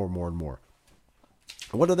take more and more and more.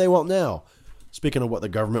 And what do they want now? Speaking of what the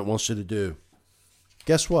government wants you to do,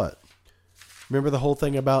 guess what? Remember the whole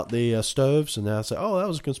thing about the stoves? And now I say, oh, that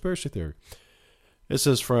was a conspiracy theory. This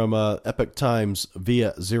is from Epoch Times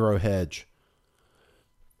via Zero Hedge.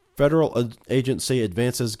 Federal agency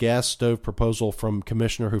advances gas stove proposal from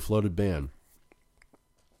commissioner who floated ban.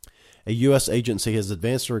 A U.S. agency has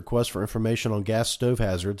advanced a request for information on gas stove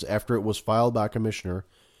hazards after it was filed by a commissioner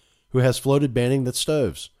who has floated banning the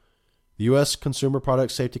stoves. The U.S. Consumer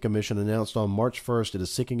Product Safety Commission announced on March 1st it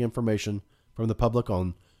is seeking information from the public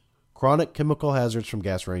on chronic chemical hazards from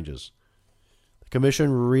gas ranges. The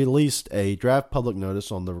Commission released a draft public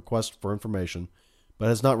notice on the request for information, but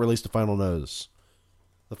has not released a final notice.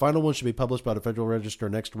 The final one should be published by the Federal Register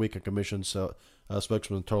next week, a Commission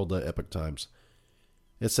spokesman told the Epoch Times.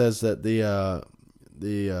 It says that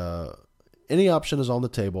any option is on the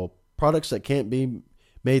table. Products that can't be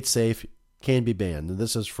made safe can be banned. And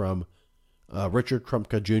this is from Richard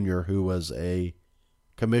Trumka Jr., who was a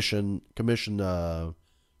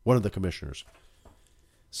one of the commissioners.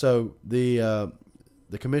 So the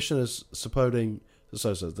commission is supporting.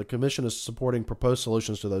 The commission is supporting proposed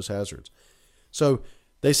solutions to those hazards. So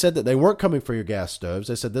they said that they weren't coming for your gas stoves.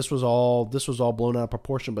 They said this was all blown out of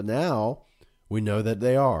proportion. But now we know that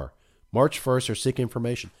they are. March 1st, they're seeking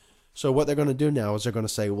information. So what they're going to do now is they're going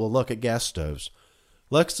to say, well, look at gas stoves.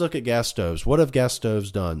 Let's look at gas stoves. What have gas stoves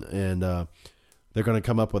done? And they're going to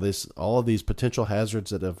come up with all of these potential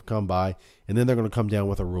hazards that have come by, and then they're going to come down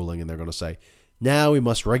with a ruling, and they're going to say, now we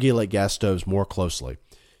must regulate gas stoves more closely.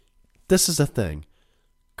 This is the thing.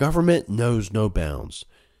 Government knows no bounds.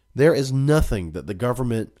 There's nothing in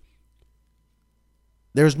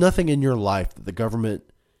your life that the government,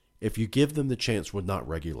 if you give them the chance, would not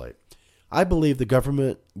regulate. I believe the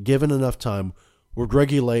government, given enough time, would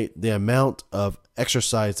regulate the amount of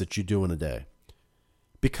exercise that you do in a day,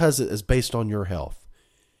 because it is based on your health.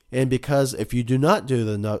 And because if you do not do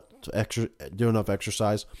enough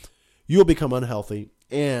exercise, you'll become unhealthy.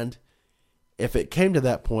 And if it came to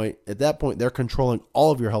that point, at that point, they're controlling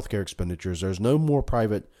all of your healthcare expenditures. There's no more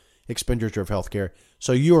private expenditure of healthcare.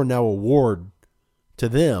 So you are now a ward to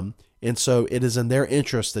them. And so it is in their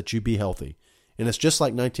interest that you be healthy. And it's just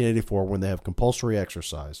like 1984 when they have compulsory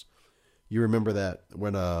exercise. You remember that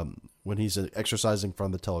when he's exercising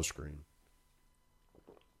from the telescreen.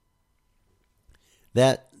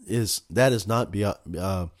 That is not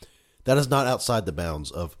outside the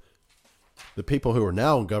bounds of the people who are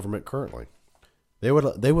now in government currently. They would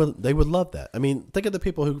love that. I mean, think of the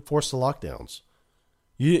people who forced the lockdowns.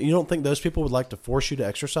 You don't think those people would like to force you to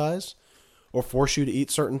exercise or force you to eat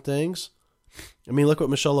certain things? I mean, look what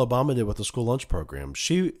Michelle Obama did with the school lunch program.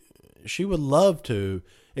 She would love to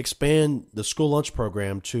expand the school lunch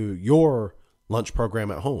program to your lunch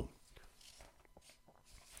program at home.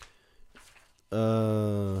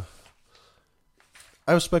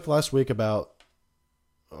 I spoke last week about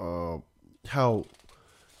how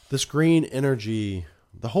this green energy,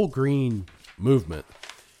 the whole green movement,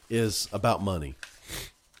 is about money.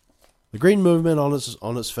 The green movement on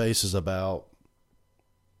its face is about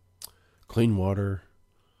clean water,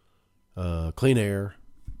 clean air,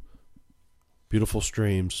 beautiful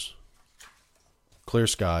streams, clear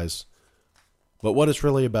skies. But what it's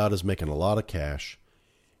really about is making a lot of cash.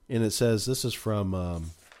 And it says, this is from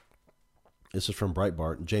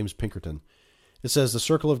Breitbart, James Pinkerton. It says, the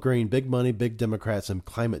circle of green, big money, big Democrats, and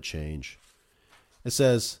climate change. It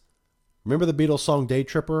says, remember the Beatles song Day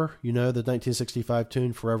Tripper? You know, the 1965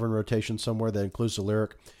 tune, forever in rotation somewhere, that includes the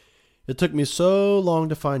lyric, it took me so long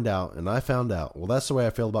to find out, and I found out. Well, that's the way I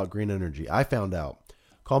feel about green energy. I found out.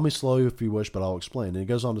 Call me slow if you wish, but I'll explain. And he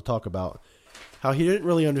goes on to talk about how he didn't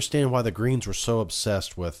really understand why the Greens were so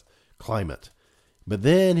obsessed with climate. But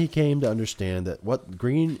then he came to understand that what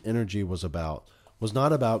green energy was about was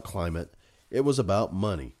not about climate. It was about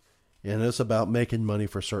money. And it's about making money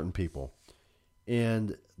for certain people.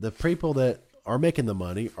 And the people that are making the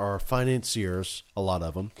money are financiers, a lot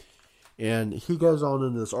of them. And he goes on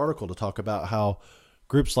in this article to talk about how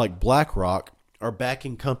groups like BlackRock are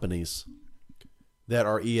backing companies that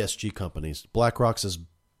are ESG companies. BlackRock's this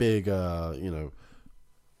big, I don't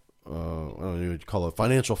know what you call it,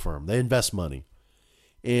 financial firm. They invest money.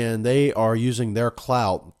 And they are using their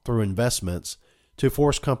clout through investments to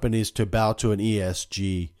force companies to bow to an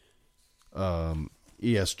ESG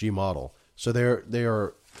model. So they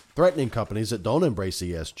are threatening companies that don't embrace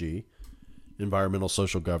ESG, environmental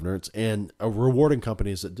social governance, and rewarding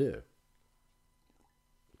companies that do.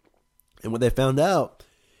 And what they found out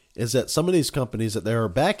is that some of these companies that they're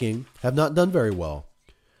backing have not done very well.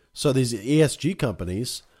 So these ESG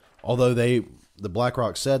companies, although the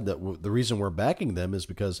BlackRock said that the reason we're backing them is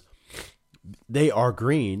because they are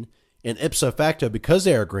green, and ipso facto, because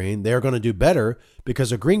they are green, they're going to do better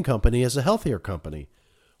because a green company is a healthier company.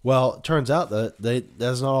 Well, it turns out that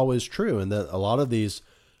that's not always true, and that a lot of these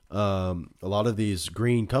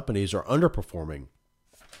green companies are underperforming.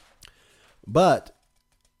 But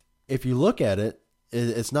if you look at it,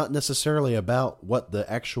 it's not necessarily about what the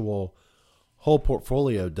actual whole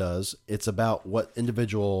portfolio does. It's about what the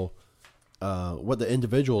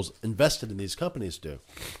individuals invested in these companies do.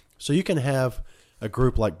 So you can have a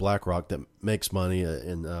group like BlackRock that makes money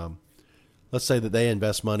in, let's say that they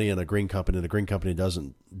invest money in a green company, and the green company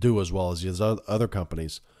doesn't do as well as these other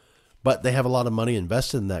companies, but they have a lot of money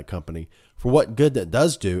invested in that company. For what good that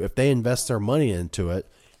does do, if they invest their money into it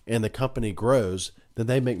and the company grows, then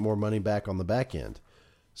they make more money back on the back end.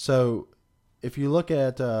 So if you look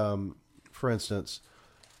at, for instance,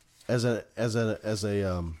 as an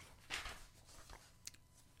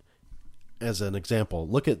example,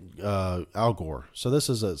 look at Al Gore. So this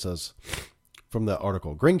is, it says from the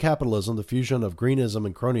article, green capitalism, the fusion of greenism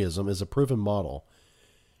and cronyism, is a proven model.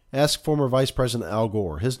 Ask former Vice President Al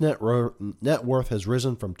Gore. His net worth has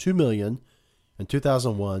risen from $2 million in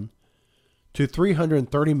 2001 to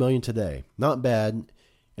 $330 million today. Not bad,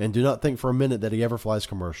 and do not think for a minute that he ever flies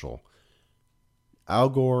commercial. Al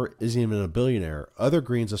Gore isn't even a billionaire. Other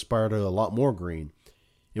Greens aspire to a lot more green,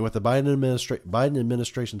 and with the Biden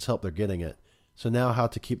administration's help, they're getting it. So now, how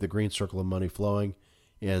to keep the green circle of money flowing,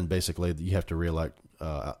 and basically you have to reelect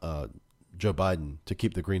Joe Biden to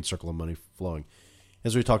keep the green circle of money flowing.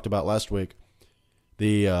 As we talked about last week,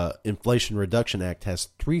 the Inflation Reduction Act has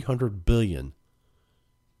 $300 billion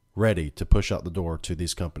ready to push out the door to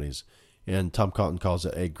these companies. And Tom Cotton calls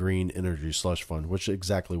it a green energy slush fund, which is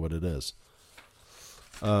exactly what it is.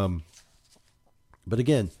 But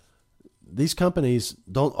again, these companies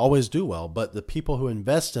don't always do well, but the people who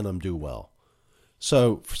invest in them do well.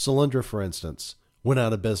 So Solyndra, for instance, went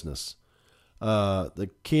out of business. The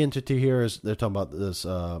key entity here is, they're talking about this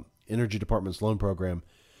Energy Department's loan program,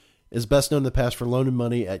 is best known in the past for loaning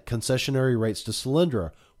money at concessionary rates to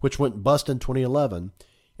Solyndra, which went bust in 2011,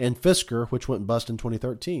 and Fisker, which went bust in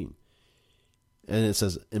 2013. And it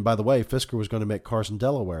says, and by the way, Fisker was going to make cars in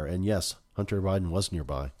Delaware, and yes, Hunter Biden was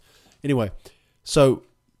nearby. Anyway, so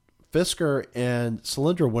Fisker and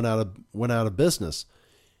Solyndra went out of business.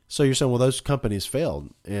 So you're saying, well, those companies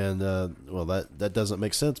failed, and well, that doesn't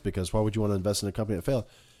make sense, because why would you want to invest in a company that failed?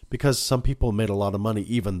 Because some people made a lot of money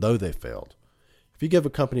even though they failed. If you give a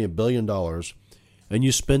company $1 billion and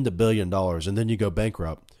you spend $1 billion and then you go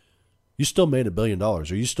bankrupt, you still made $1 billion, or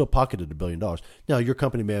you still pocketed $1 billion. Now, your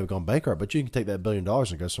company may have gone bankrupt, but you can take that $1 billion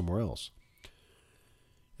and go somewhere else.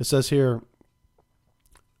 It says here,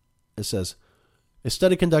 a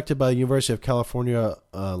study conducted by the University of California,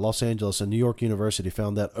 Los Angeles, and New York University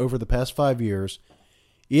found that over the past 5 years,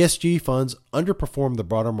 ESG funds underperformed the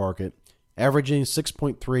broader market, averaging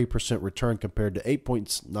 6.3% return compared to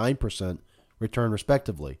 8.9% return,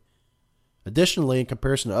 respectively. Additionally, in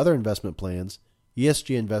comparison to other investment plans,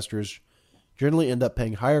 ESG investors generally end up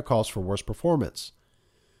paying higher costs for worse performance.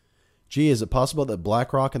 Gee, is it possible that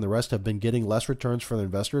BlackRock and the rest have been getting less returns for their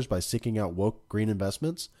investors by seeking out woke green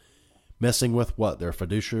investments? Messing with what? Their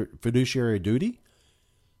fiduciary duty?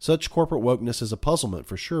 Such corporate wokeness is a puzzlement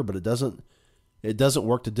for sure, but it doesn't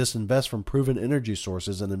work to disinvest from proven energy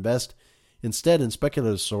sources and invest instead in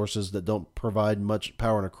speculative sources that don't provide much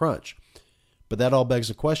power in a crunch. But that all begs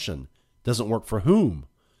the question, doesn't work for whom?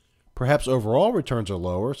 Perhaps overall returns are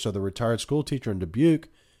lower, so the retired school teacher in Dubuque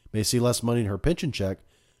may see less money in her pension check,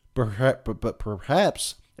 but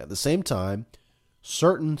perhaps at the same time,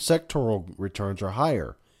 certain sectoral returns are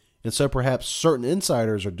higher, and so perhaps certain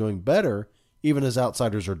insiders are doing better even as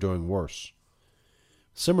outsiders are doing worse.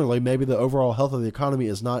 Similarly, maybe the overall health of the economy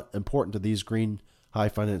is not important to these green high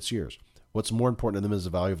financiers. What's more important to them is the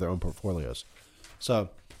value of their own portfolios. So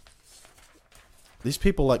these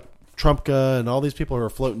people like Trumpka and all these people who are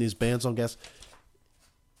floating these bans on gas,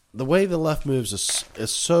 the way the left moves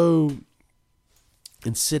is so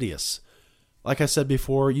insidious. Like I said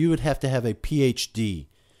before, you would have to have a PhD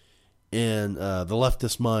in the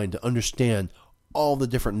leftist mind to understand all the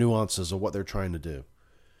different nuances of what they're trying to do.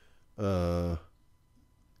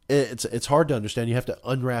 It's hard to understand. You have to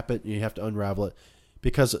unwrap it and you have to unravel it,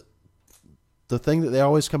 because the thing that they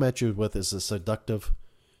always come at you with is the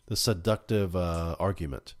seductive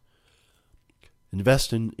argument.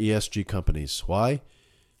 Invest in ESG companies. Why?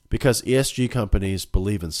 Because ESG companies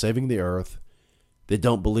believe in saving the earth. They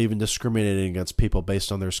don't believe in discriminating against people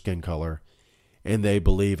based on their skin color, and they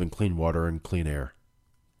believe in clean water and clean air.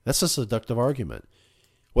 That's a seductive argument.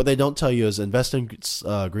 What they don't tell you is invest in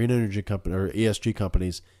green energy company or ESG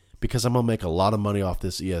companies, because I'm going to make a lot of money off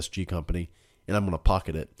this ESG company and I'm going to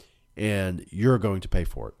pocket it, and you're going to pay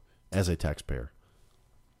for it as a taxpayer.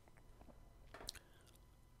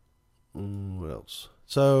 what else?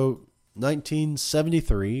 So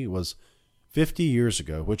 1973 was 50 years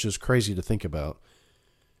ago, which is crazy to think about,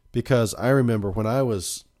 because I remember when I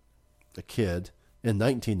was a kid in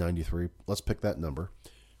 1993, let's pick that number,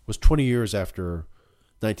 was 20 years after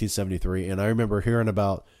 1973, and I remember hearing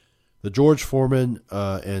about the George Foreman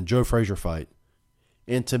and Joe Frazier fight.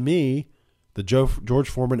 And to me, the George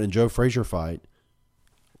Foreman and Joe Frazier fight,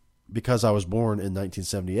 because I was born in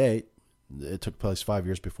 1978, it took place 5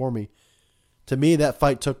 years before me. To me, that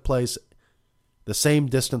fight took place the same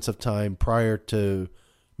distance of time prior to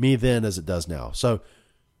me then as it does now. So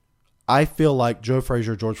I feel like Joe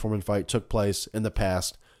Frazier, George Foreman fight took place in the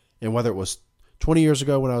past, and whether it was 20 years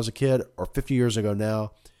ago when I was a kid or 50 years ago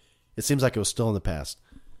now, it seems like it was still in the past.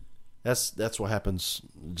 That's what happens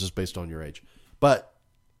just based on your age. But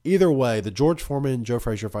either way, the George Foreman and Joe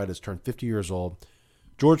Frazier fight has turned 50 years old.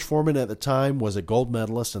 George Foreman at the time was a gold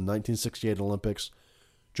medalist in 1968 Olympics.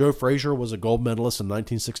 Joe Frazier was a gold medalist in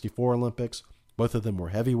 1964 Olympics. Both of them were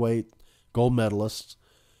heavyweight gold medalists.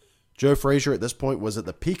 Joe Frazier at this point was at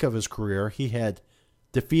the peak of his career. He had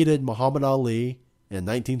defeated Muhammad Ali in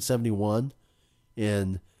 1971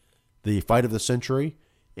 in the fight of the century,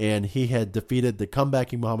 and he had defeated the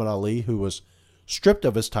comebacking Muhammad Ali, who was stripped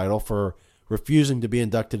of his title for refusing to be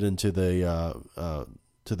inducted into the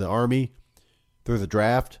Army through the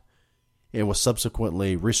draft, and was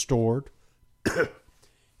subsequently restored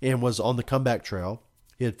and was on the comeback trail.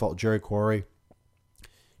 He had fought Jerry Quarry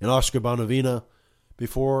and Oscar Bonavena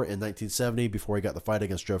before in 1970, before he got the fight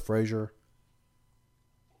against Joe Frazier.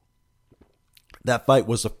 That fight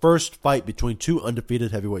was the first fight between two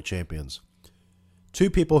undefeated heavyweight champions. Two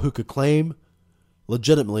people who could claim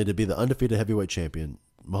legitimately to be the undefeated heavyweight champion.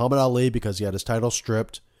 Muhammad Ali, because he had his title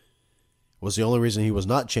stripped, was the only reason he was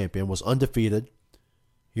not champion, was undefeated.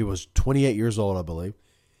 He was 28 years old, I believe.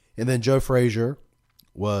 And then Joe Frazier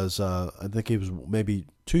was, I think he was maybe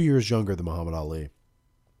 2 years younger than Muhammad Ali.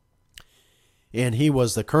 And he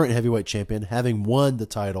was the current heavyweight champion, having won the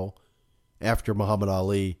title after Muhammad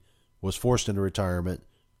Ali was forced into retirement,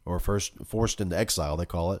 or first forced into exile, they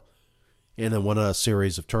call it, and then won a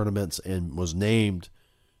series of tournaments and was named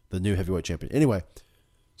the new heavyweight champion. Anyway,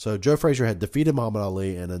 so Joe Frazier had defeated Muhammad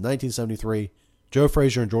Ali, and in 1973, Joe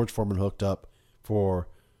Frazier and George Foreman hooked up for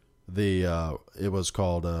the, it was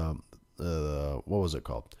called, what was it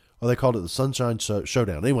called? Oh, they called it the Sunshine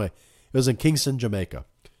Showdown. Anyway, it was in Kingston, Jamaica.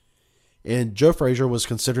 And Joe Frazier was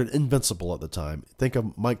considered invincible at the time. Think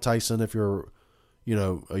of Mike Tyson if you're,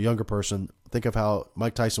 a younger person. Think of how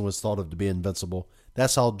Mike Tyson was thought of to be invincible.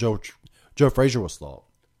 That's how Joe Frazier was thought.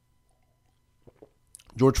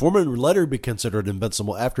 George Foreman would later be considered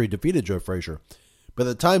invincible after he defeated Joe Frazier. But at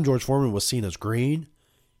the time, George Foreman was seen as green.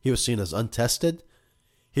 He was seen as untested.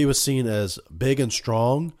 He was seen as big and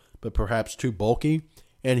strong, but perhaps too bulky.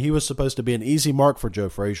 And he was supposed to be an easy mark for Joe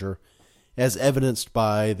Frazier, as evidenced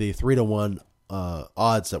by the 3-1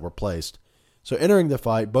 odds that were placed. So entering the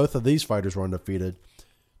fight, both of these fighters were undefeated.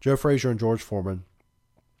 Joe Frazier and George Foreman.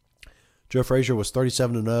 Joe Frazier was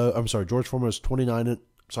 37-0. I'm sorry, George Foreman was 29.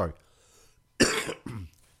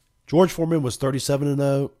 George Foreman was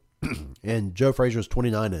 37-0, and Joe Frazier was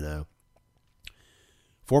 29-0.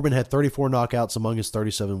 Foreman had 34 knockouts among his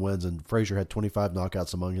 37 wins, and Frazier had 25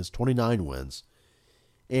 knockouts among his 29 wins.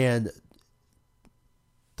 And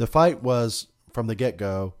the fight was, from the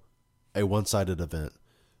get-go, a one-sided event.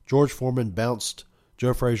 George Foreman bounced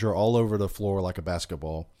Joe Frazier all over the floor like a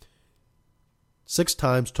basketball. 6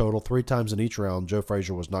 times total, 3 times in each round, Joe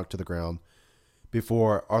Frazier was knocked to the ground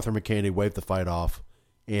before Arthur McCaney waved the fight off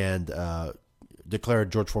and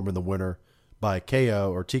declared George Foreman the winner by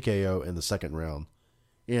KO or TKO in the second round.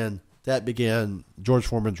 And that began George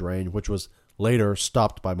Foreman's reign, which was later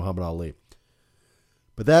stopped by Muhammad Ali.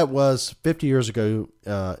 But that was 50 years ago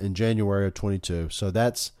in January of 22. So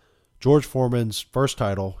that's George Foreman's first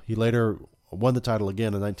title. He later won the title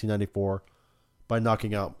again in 1994 by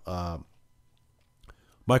knocking out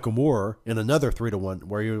Michael Moore in another 3-1,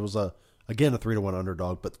 where he was again a 3-1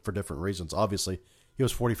 underdog, but for different reasons. Obviously, he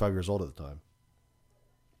was 45 years old at the time.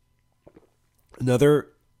 Another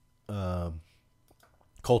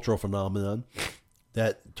cultural phenomenon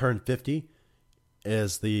that turned 50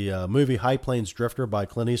 is the movie High Plains Drifter by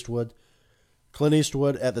Clint Eastwood. Clint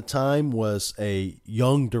Eastwood at the time was a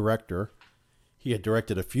young director. He had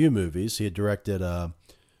directed a few movies. He had directed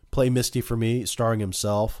Play Misty for Me, starring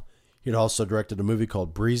himself. He had also directed a movie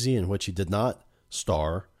called Breezy, in which he did not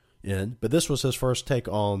star in. But this was his first take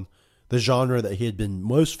on the genre that he had been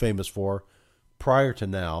most famous for prior to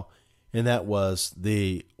now, and that was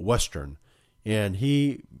the Western. And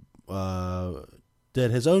he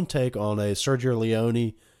did his own take on a Sergio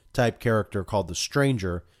Leone type character called The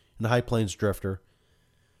Stranger in High Plains Drifter.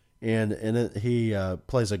 And he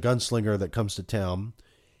plays a gunslinger that comes to town.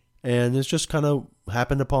 And it's just kind of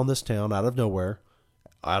happened upon this town out of nowhere,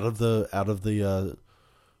 basically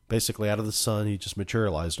out of the sun. He just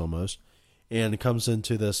materialized almost, and comes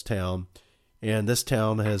into this town, and this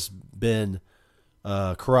town has been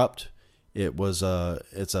corrupt. It's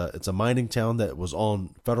a mining town that was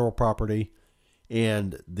on federal property,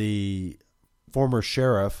 and the former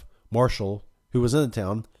sheriff Marshall, who was in the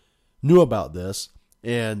town, knew about this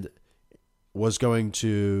and was going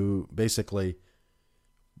to basically.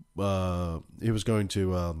 He was going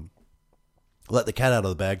to let the cat out of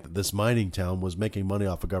the bag that this mining town was making money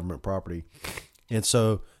off of government property. And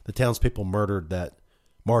so the townspeople murdered that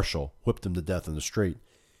Marshall, whipped him to death in the street.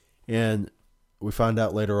 And we find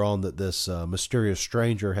out later on that this mysterious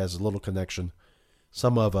stranger has a little connection,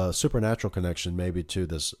 some of a supernatural connection maybe, to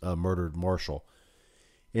this murdered Marshall.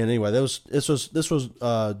 And anyway, this was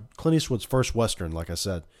Clint Eastwood's first Western, like I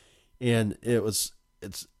said. And it's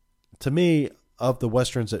to me, of the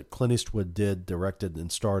Westerns that Clint Eastwood directed,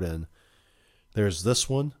 and starred in, there's this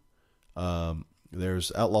one,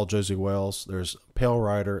 there's Outlaw Josey Wales, there's Pale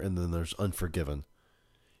Rider, and then there's Unforgiven.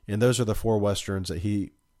 And those are the 4 Westerns that he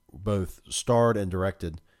both starred and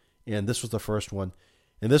directed. And this was the first one.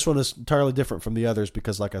 And this one is entirely different from the others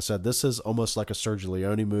because, like I said, this is almost like a Sergio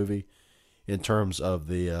Leone movie in terms of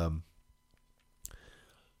the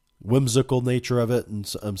whimsical nature of it. And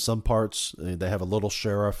some parts, they have a little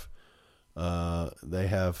sheriff. They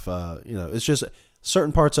have, it's just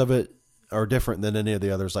certain parts of it are different than any of the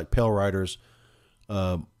others. Like Pale Rider's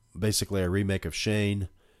basically a remake of Shane,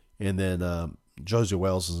 and then Josey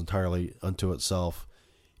Wales is entirely unto itself,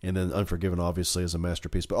 and then Unforgiven obviously is a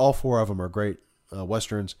masterpiece. But all 4 of them are great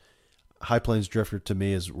Westerns. High Plains Drifter to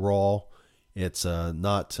me is raw. It's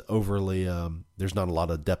not overly, there's not a lot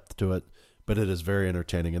of depth to it, but it is very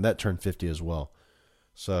entertaining, and that turned 50 as well.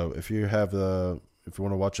 So if you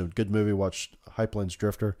want to watch a good movie, watch High Plains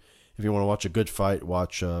Drifter. If you want to watch a good fight,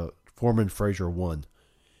 watch Foreman Fraser 1.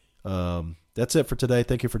 That's it for today.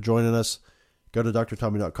 Thank you for joining us. Go to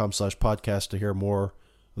drtommy.com/podcast to hear more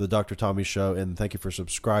of the Dr. Tommy Show. And thank you for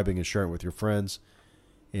subscribing and sharing it with your friends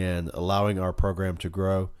and allowing our program to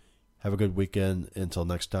grow. Have a good weekend. Until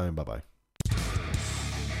next time. Bye-bye.